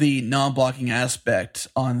about the non-blocking aspect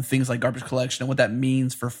on things like garbage collection and what that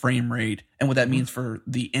means for frame rate and what that means for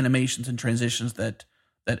the animations and transitions that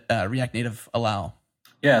React Native allow.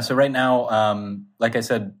 Yeah, so right now, like I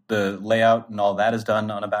said, the layout and all that is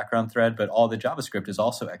done on a background thread, but all the JavaScript is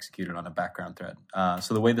also executed on a background thread.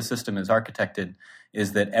 So the way the system is architected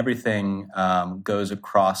is that everything goes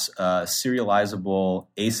across a serializable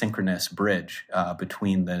asynchronous bridge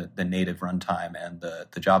between the native runtime and the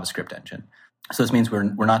JavaScript engine. So this means we're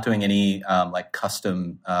not doing any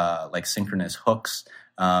custom synchronous hooks.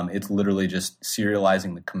 It's literally just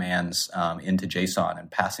serializing the commands into JSON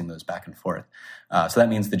and passing those back and forth. So that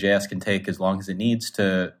means the JS can take as long as it needs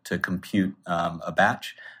to compute a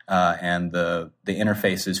batch, and the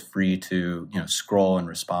interface is free to scroll and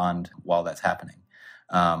respond while that's happening.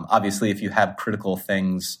 Obviously, if you have critical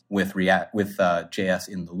things with JS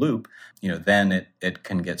in the loop, then it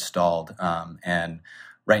can get stalled. And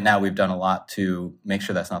right now, we've done a lot to make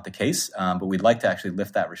sure that's not the case, but we'd like to actually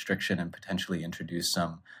lift that restriction and potentially introduce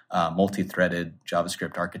some multi-threaded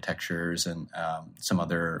JavaScript architectures and some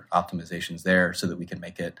other optimizations there so that we can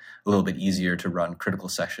make it a little bit easier to run critical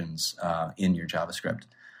sections in your JavaScript.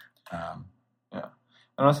 And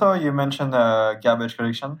also, you mentioned garbage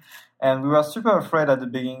collection, and we were super afraid at the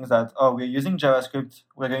beginning that, we're using JavaScript,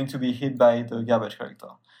 we're going to be hit by the garbage collector.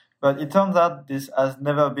 But it turns out this has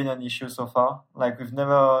never been an issue so far. Like, we've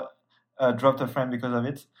never dropped a frame because of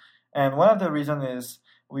it. And one of the reasons is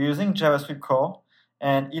we're using JavaScript core,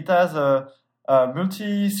 and it has a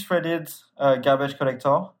multi-threaded garbage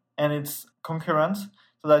collector, and it's concurrent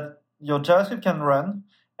so that your JavaScript can run,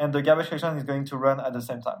 and the garbage collection is going to run at the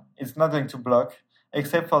same time. It's not going to block,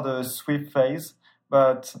 except for the sweep phase.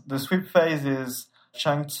 But the sweep phase is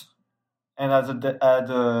chunked and has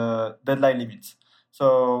a deadline limit.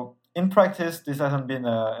 So in practice, this hasn't been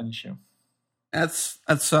an issue. That's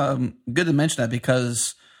good to mention that,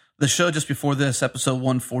 because the show just before this, episode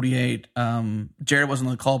 148, Jared wasn't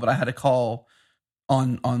on the call, but I had a call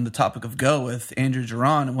on the topic of Go with Andrew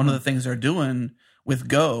Geron, and one of the things they're doing with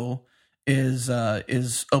Go is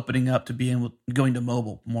opening up to going to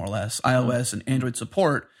mobile, more or less, iOS and Android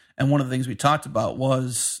support. And one of the things we talked about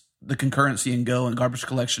was the concurrency in Go and garbage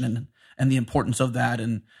collection and the importance of that,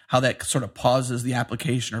 and how that sort of pauses the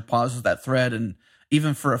application or pauses that thread, and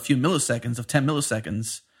even for a few milliseconds of 10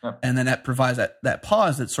 milliseconds. Yep. And then that provides that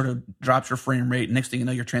pause that sort of drops your frame rate. Next thing you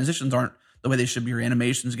know, your transitions aren't the way they should be. Your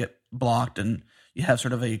animations get blocked, and you have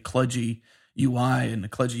sort of a kludgy UI and a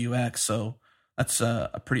kludgy UX. So that's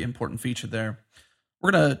a pretty important feature there.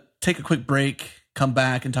 We're going to take a quick break, come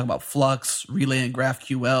back and talk about Flux, Relay, and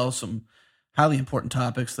GraphQL, some highly important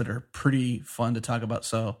topics that are pretty fun to talk about.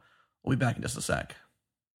 So we'll be back in just a sec.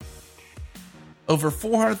 Over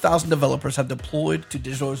 400,000 developers have deployed to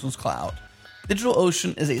DigitalOcean's cloud.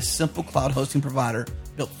 DigitalOcean is a simple cloud hosting provider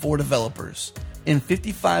built for developers. In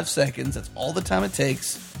 55 seconds, that's all the time it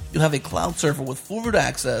takes, you'll have a cloud server with full root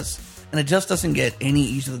access, and it just doesn't get any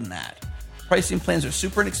easier than that. Pricing plans are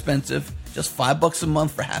super inexpensive, just $5 a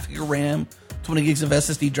month for half gig of RAM, 20 gigs of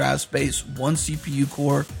SSD drive space, 1 CPU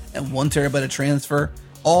core, and 1 terabyte of transfer.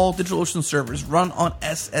 All DigitalOcean servers run on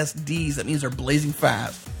SSDs. That means they're blazing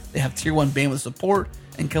fast. They have tier 1 bandwidth support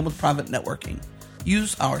and come with private networking.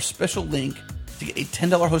 Use our special link to get a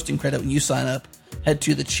 $10 hosting credit when you sign up. Head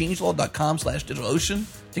to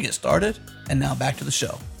thechangelog.com/DigitalOcean to get started. And now back to the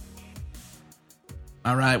show.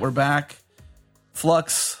 All right, we're back.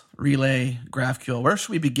 Flux, Relay, GraphQL. Where should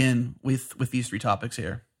we begin with these three topics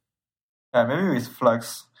here? Maybe with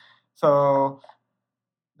Flux. So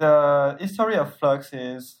the history of Flux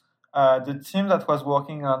is the team that was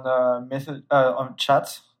working on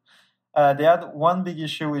chat. They had one big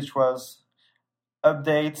issue, which was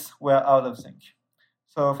updates were out of sync.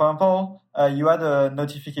 So, for example, you had a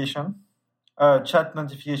notification, a chat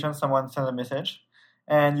notification, someone sent a message,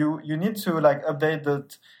 and you need to update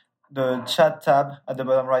the chat tab at the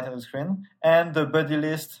bottom right of the screen, and the buddy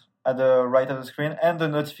list at the right of the screen, and the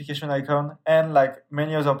notification icon, and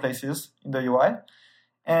many other places in the UI.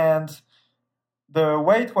 And the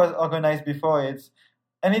way it was organized before, it's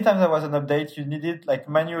anytime there was an update, you needed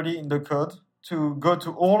manually in the code to go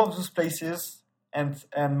to all of those places and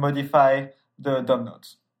modify the DOM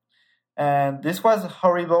nodes. And this was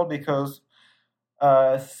horrible because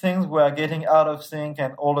things were getting out of sync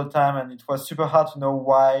and all the time, and it was super hard to know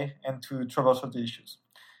why and to troubleshoot the issues.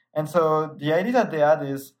 And so the idea that they had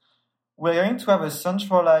is we're going to have a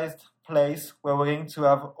centralized place where we're going to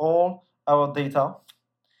have all our data,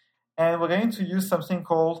 and we're going to use something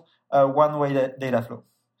called a one-way data flow.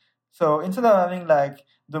 So instead of having like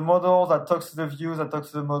the model that talks to the view, that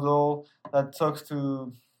talks to the model, that talks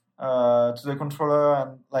to the controller,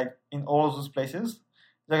 and like in all of those places,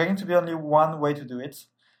 there's going to be only one way to do it.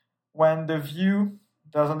 When the view,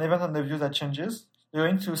 there's an event on the view that changes, you're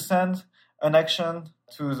going to send an action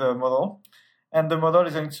to the model, and the model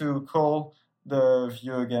is going to call the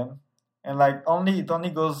view again. And like it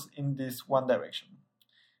only goes in this one direction.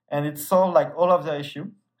 And it solved like all of their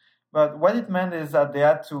issue. But what it meant is that they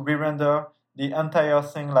had to re-render the entire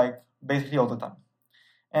thing like basically all the time.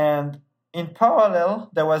 And in parallel,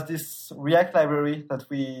 there was this React library that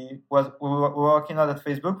we were working on at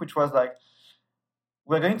Facebook, which was like,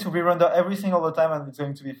 we're going to re-render everything all the time and it's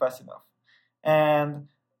going to be fast enough. And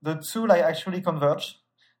the two like actually converged.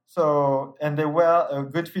 So, and they were a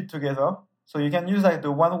good fit together. So you can use like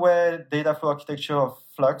the one-way data flow architecture of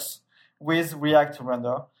Flux with React to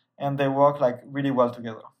render, and they work like really well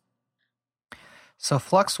together. So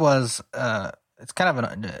Flux was, it's kind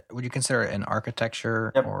of would you consider it an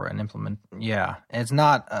architecture or an implement? Yeah. It's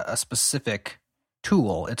not a specific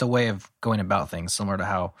tool. It's a way of going about things, similar to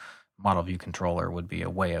how Model View Controller would be a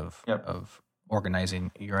way of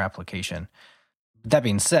organizing your application. That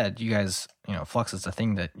being said, you guys, Flux is the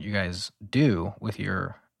thing that you guys do with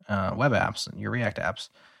your web apps, your React apps.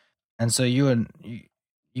 And so you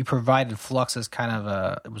provided Flux as kind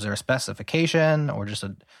of was there a specification or just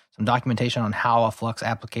some documentation on how a Flux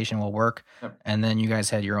application will work? Yep. And then you guys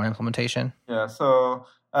had your own implementation? Yeah, so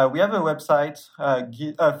we have a website,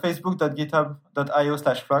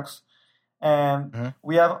 facebook.github.io/Flux. And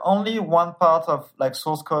we have only one part of like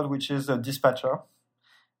source code, which is a dispatcher.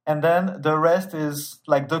 And then the rest is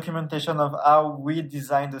like documentation of how we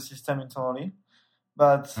design the system internally.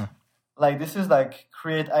 But like this is like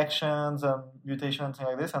create actions and mutation and things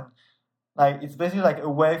like this. And like it's basically like a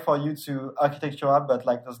way for you to architect your app, but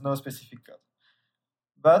like there's no specific code.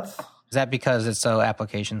 But is that because it's so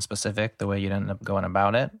application specific, the way you end up going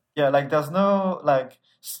about it? Yeah, like there's no like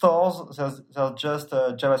stores, there's just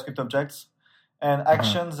JavaScript objects, and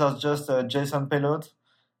actions, there's just a JSON payload.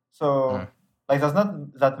 So like there's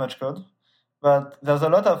not that much code. But there's a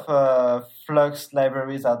lot of Flux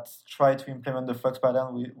libraries that try to implement the Flux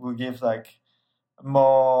pattern. We give like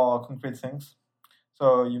more concrete things.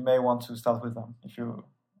 So you may want to start with them if you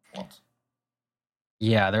want.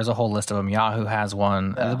 Yeah, there's a whole list of them. Yahoo has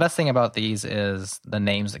one. Yeah. The best thing about these is the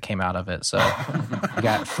names that came out of it. So you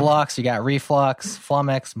got Flux, you got Reflux,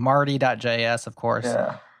 Flumix, Marty.js, of course,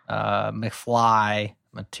 McFly,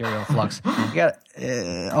 Material Flux. You got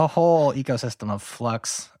a whole ecosystem of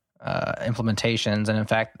Flux implementations. And in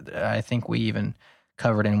fact, I think we even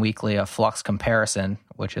covered in Weekly a Flux comparison,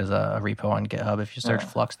 which is a repo on GitHub. If you search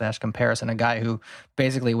Flux-comparison, a guy who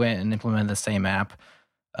basically went and implemented the same app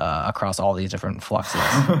across all these different Fluxes.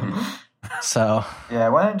 So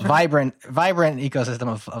vibrant ecosystem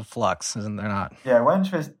of Flux, isn't there not? Yeah,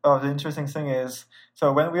 the interesting thing is,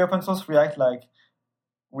 so when we open source React, like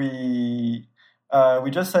we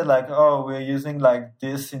just said like, oh, we're using like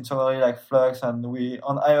this internally, like Flux, and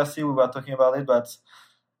on IRC we were talking about it, but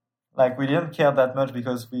like we didn't care that much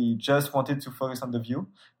because we just wanted to focus on the view.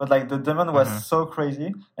 But like the demand was so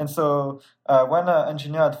crazy, and so one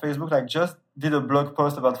engineer at Facebook like just did a blog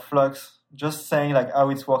post about Flux, just saying like how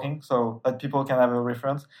it's working, so that people can have a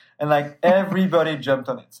reference, and like everybody jumped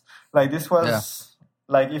on it. Like this was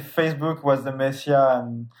like if Facebook was the messiah,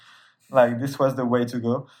 and like this was the way to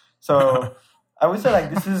go. So. I would say like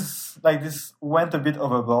this went a bit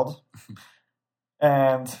overboard,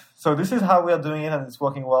 and so this is how we are doing it, and it's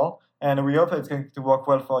working well, and we hope it's going to work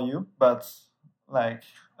well for you. But like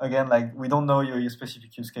again, like we don't know your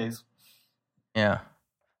specific use case. Yeah,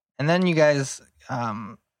 and then you guys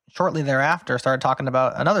shortly thereafter started talking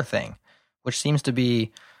about another thing, which seems to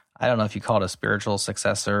be, I don't know if you call it a spiritual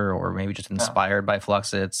successor or maybe just inspired by Flux.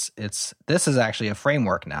 This is actually a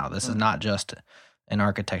framework now. This is not just an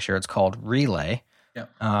architecture. It's called Relay,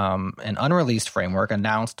 an unreleased framework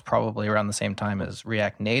announced probably around the same time as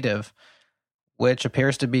React Native, which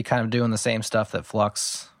appears to be kind of doing the same stuff that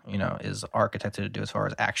Flux, is architected to do as far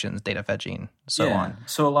as actions, data fetching, so on.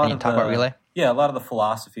 So a lot Can you talk about Relay? Yeah, a lot of the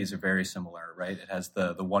philosophies are very similar, right? It has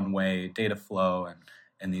the one-way data flow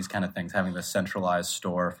and these kind of things, having the centralized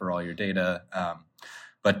store for all your data.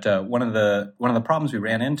 But one of the problems we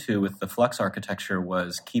ran into with the Flux architecture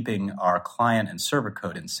was keeping our client and server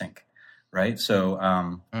code in sync, right? So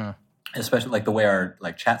especially like the way our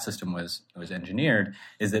like chat system was engineered,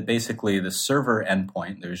 is that basically the server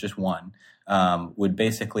endpoint, there's just one, would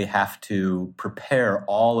basically have to prepare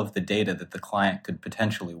all of the data that the client could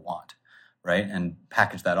potentially want, right? And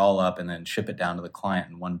package that all up and then ship it down to the client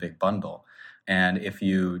in one big bundle. And if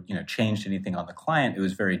you changed anything on the client, it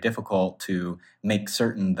was very difficult to make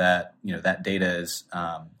certain that that data is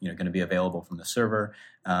going to be available from the server.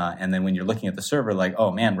 And then when you're looking at the server, like,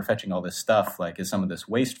 oh man, we're fetching all this stuff. Like, is some of this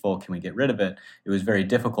wasteful? Can we get rid of it? It was very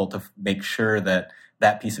difficult to make sure that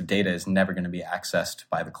that piece of data is never going to be accessed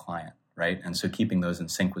by the client. Right. And so keeping those in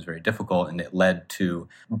sync was very difficult, and it led to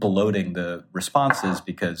bloating the responses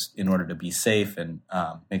because in order to be safe and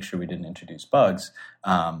make sure we didn't introduce bugs,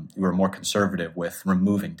 we were more conservative with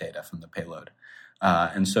removing data from the payload.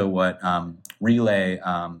 And so what Relay,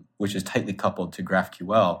 which is tightly coupled to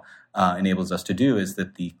GraphQL, enables us to do is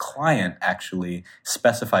that the client actually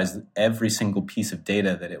specifies every single piece of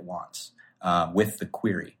data that it wants with the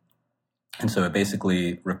query. And so it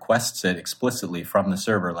basically requests it explicitly from the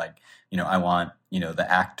server, like, I want, the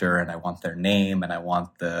actor, and I want their name, and I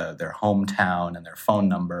want their hometown and their phone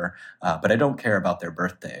number, but I don't care about their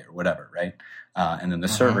birthday or whatever, right? And then the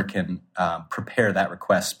server can prepare that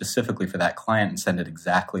request specifically for that client and send it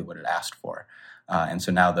exactly what it asked for. And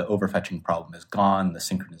so now the overfetching problem is gone, the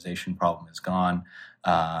synchronization problem is gone,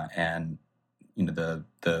 and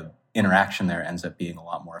the interaction there ends up being a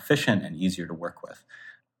lot more efficient and easier to work with.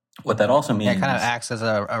 What that also means... it kind of acts as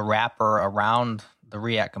a wrapper around the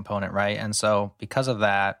React component, right? And so because of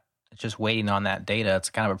that, it's just waiting on that data. It's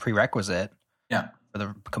kind of a prerequisite for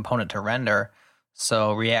the component to render.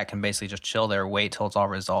 So React can basically just chill there, wait till it's all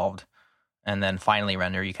resolved, and then finally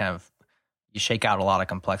render. You shake out a lot of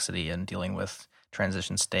complexity in dealing with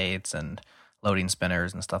transition states and loading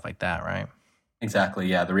spinners and stuff like that, right? Exactly,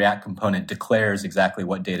 yeah. The React component declares exactly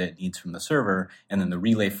what data it needs from the server, and then the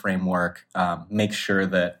Relay framework makes sure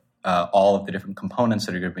that all of the different components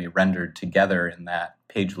that are going to be rendered together in that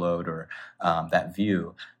page load or that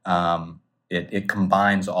view, it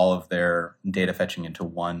combines all of their data fetching into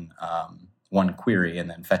one query and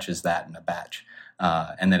then fetches that in a batch.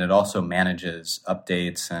 And then it also manages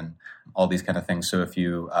updates and all these kind of things. So if if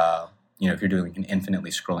you're doing an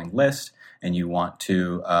infinitely scrolling list and you want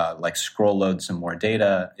to scroll load some more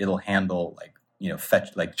data, it'll handle fetch,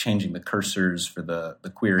 changing the cursors for the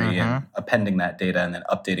query and appending that data and then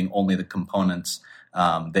updating only the components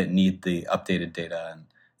that need the updated data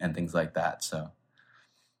and things like that. So,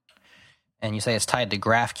 and you say it's tied to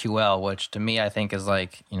GraphQL, which to me I think is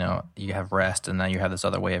you have REST and then you have this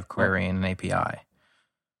other way of querying an API.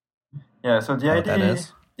 Yeah. So the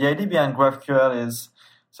idea behind GraphQL is,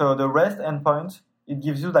 so the REST endpoint, it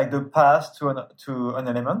gives you the path to an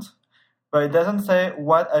element, but it doesn't say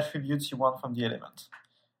what attributes you want from the element.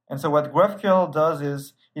 And so what GraphQL does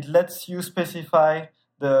is it lets you specify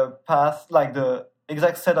the path, the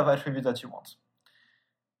exact set of attributes that you want.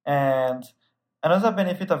 And another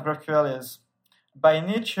benefit of GraphQL is, by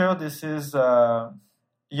nature, this is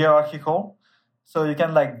hierarchical. So you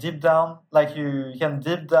can deep down, you can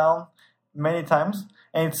deep down many times,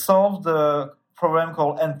 and it solves the problem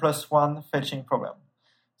called N+1 fetching problem.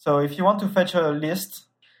 So if you want to fetch a list,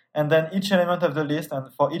 and then each element of the list,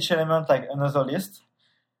 and for each element, another list,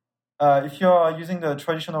 if you are using the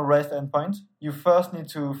traditional REST endpoint, you first need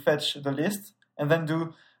to fetch the list, and then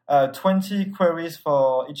do 20 queries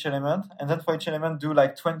for each element, and then for each element do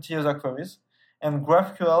 20 other queries. And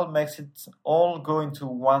GraphQL makes it all go into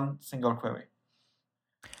one single query.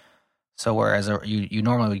 So whereas you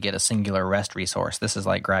normally would get a singular REST resource, this is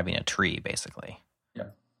like grabbing a tree, basically. Yeah.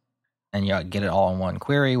 And you get it all in one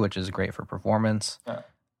query, which is great for performance. Yeah.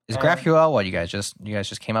 Is GraphQL what you guys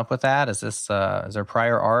just came up with that? Is this is there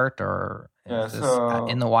prior art or is this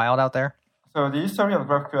in the wild out there? So the history of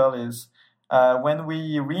GraphQL is when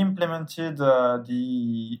we re-implemented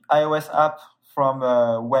the iOS app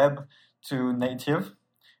from web to native,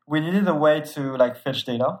 we needed a way to fetch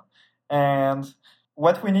data, and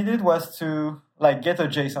what we needed was to get a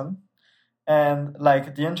JSON, and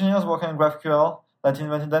the engineers working on GraphQL that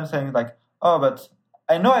invented them saying oh, but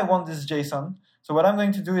I know I want this JSON. So what I'm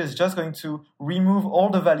going to do is just going to remove all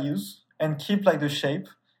the values and keep the shape.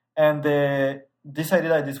 And they decided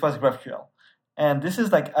that this was GraphQL. And this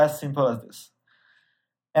is as simple as this.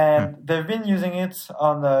 And they've been using it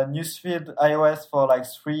on the newsfeed iOS for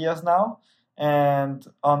 3 years now. And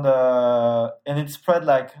and it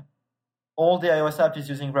spread all the iOS app is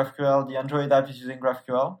using GraphQL, the Android app is using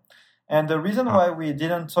GraphQL. And the reason why we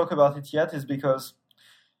didn't talk about it yet is because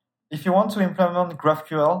if you want to implement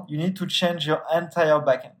GraphQL, you need to change your entire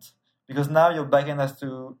backend, because now your backend has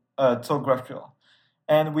to talk GraphQL.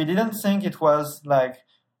 And we didn't think it was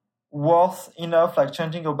worth enough, like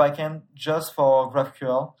changing your backend just for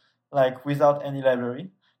GraphQL, like without any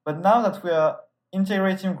library. But now that we are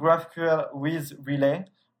integrating GraphQL with Relay,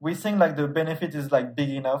 we think like the benefit is like big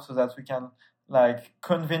enough so that we can like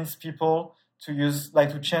convince people to use,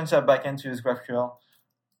 like to change their backend to use GraphQL,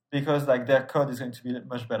 because like their code is going to be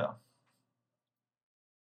much better.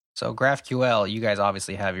 So GraphQL, you guys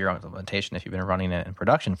obviously have your own implementation if you've been running it in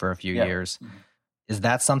production for a few years. Mm-hmm. Is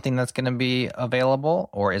that something that's going to be available,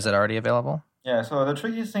 or is it already available? Yeah, so the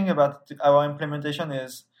tricky thing about our implementation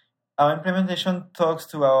is our implementation talks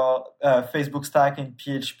to our Facebook stack in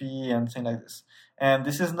PHP and things like this. And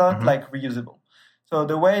this is not like reusable. So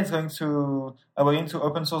the way we're going to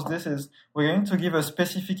open source this is we're going to give a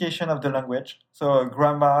specification of the language, so a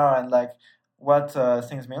grammar and like what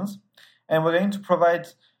things means. And we're going to provide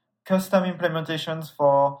custom implementations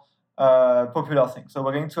for popular things. So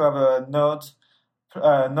we're going to have a node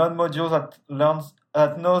module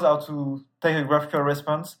that knows how to take a GraphQL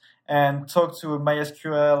response and talk to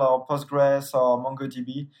MySQL or Postgres or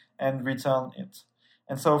MongoDB and return it.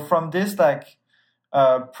 And so from this like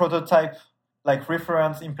prototype, like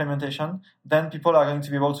reference implementation, then people are going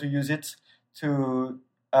to be able to use it to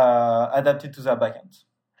adapt it to their backend.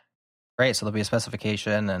 Great. So there'll be a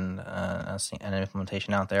specification and an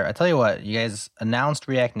implementation out there. I tell you what, you guys announced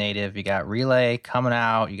React Native. You got Relay coming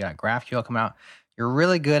out. You got GraphQL coming out. You're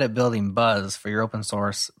really good at building buzz for your open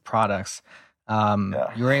source products.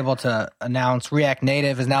 You were able to announce React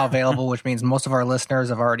Native is now available, which means most of our listeners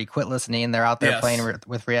have already quit listening. They're out there playing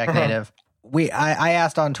with React Native. I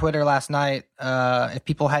asked on Twitter last night if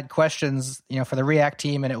people had questions, for the React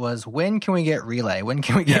team, and it was, when can we get Relay? When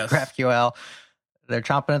can we get GraphQL? They're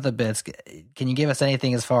chomping at the bits. Can you give us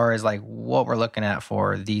anything as far as like what we're looking at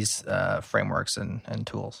for these frameworks and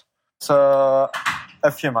tools? So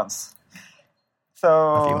a few months.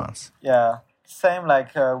 A few months. Yeah. Same,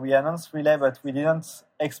 like we announced Relay, but we didn't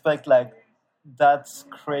expect like that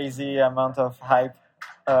crazy amount of hype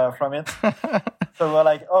from it. So we're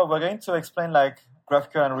like, we're going to explain like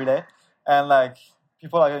GraphQL and Relay, and like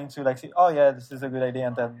people are going to like say, oh yeah, this is a good idea,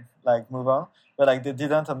 and then like move on. But like they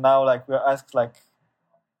didn't, and now like we're asked like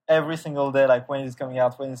every single day, like when it's coming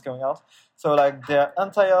out. So like their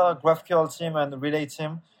entire GraphQL team and Relay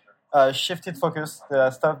team shifted focus. They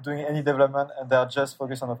stopped doing any development, and they're just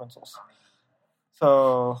focused on open source.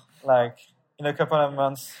 So, like, in a couple of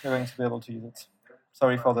months, you're going to be able to use it.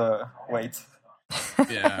 Sorry for the wait.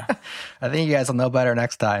 Yeah. I think you guys will know better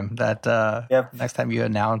next time. That next time you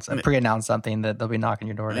pre-announce something, that they'll be knocking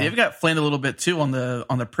your door down. You've got flamed a little bit, too, on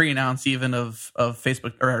the pre-announce even of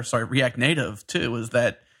Facebook, React Native, too, is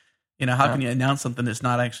that, how can you announce something that's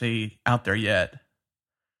not actually out there yet?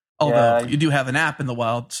 Although you do have an app in the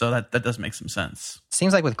wild, so that does make some sense.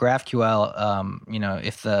 Seems like with GraphQL,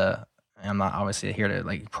 I'm not obviously here to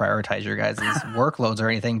like prioritize your guys' workloads or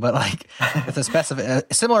anything, but like if the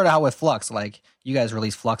similar to how with Flux, like you guys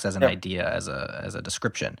release Flux as an idea, as a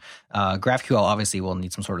description. GraphQL obviously will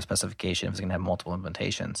need some sort of specification if it's going to have multiple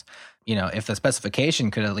implementations. If the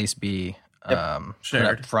specification could at least be put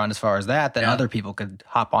up front as far as that, then other people could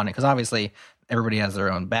hop on it, because obviously everybody has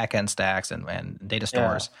their own backend stacks and data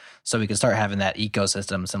stores, so we could start having that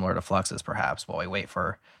ecosystem similar to Flux's perhaps while we wait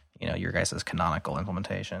for your guys' canonical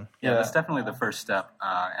implementation. Yeah, that's definitely the first step,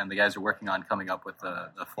 and the guys are working on coming up with the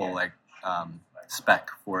full spec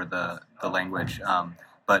for the language.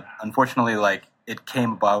 But unfortunately, like it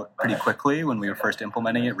came about pretty quickly when we were first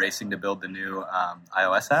implementing it, racing to build the new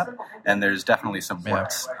iOS app, and there's definitely some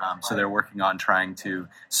warts. So they're working on trying to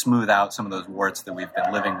smooth out some of those warts that we've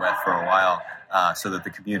been living with for a while, so that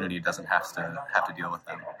the community doesn't have to deal with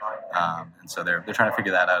them. And so they're trying to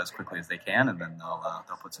figure that out as quickly as they can, and then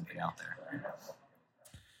they'll put something out there.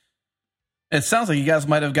 It sounds like you guys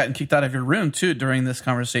might have gotten kicked out of your room too during this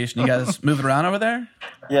conversation. You guys moving around over there?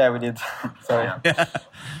 Yeah, we did. Sorry. Yeah.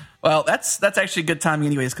 Well, that's actually good timing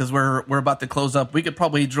anyways, because we're about to close up. We could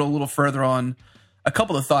probably drill a little further on a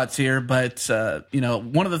couple of thoughts here, but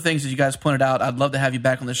one of the things that you guys pointed out, I'd love to have you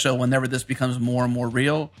back on the show whenever this becomes more and more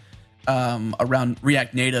real, around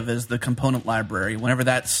React Native as the component library. Whenever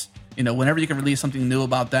whenever you can release something new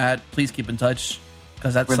about that, please keep in touch,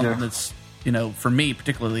 because that's something that's, for me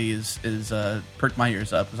particularly is perked my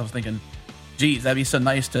ears up, because I was thinking, geez, that'd be so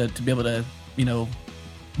nice to be able to,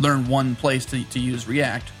 learn one place to use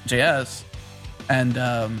React.js and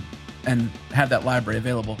have that library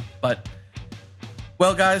available. But,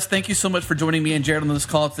 well, guys, thank you so much for joining me and Jared on this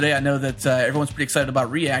call today. I know that everyone's pretty excited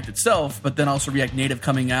about React itself, but then also React Native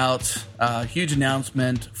coming out, huge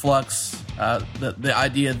announcement, Flux, the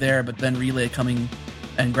idea there, but then Relay coming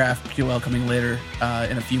and GraphQL coming later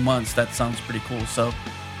in a few months. That sounds pretty cool. So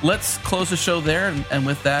let's close the show there. And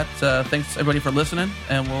with that, thanks everybody for listening,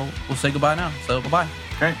 and we'll say goodbye now. So bye-bye.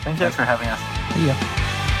 Great. Thanks for having us. See ya.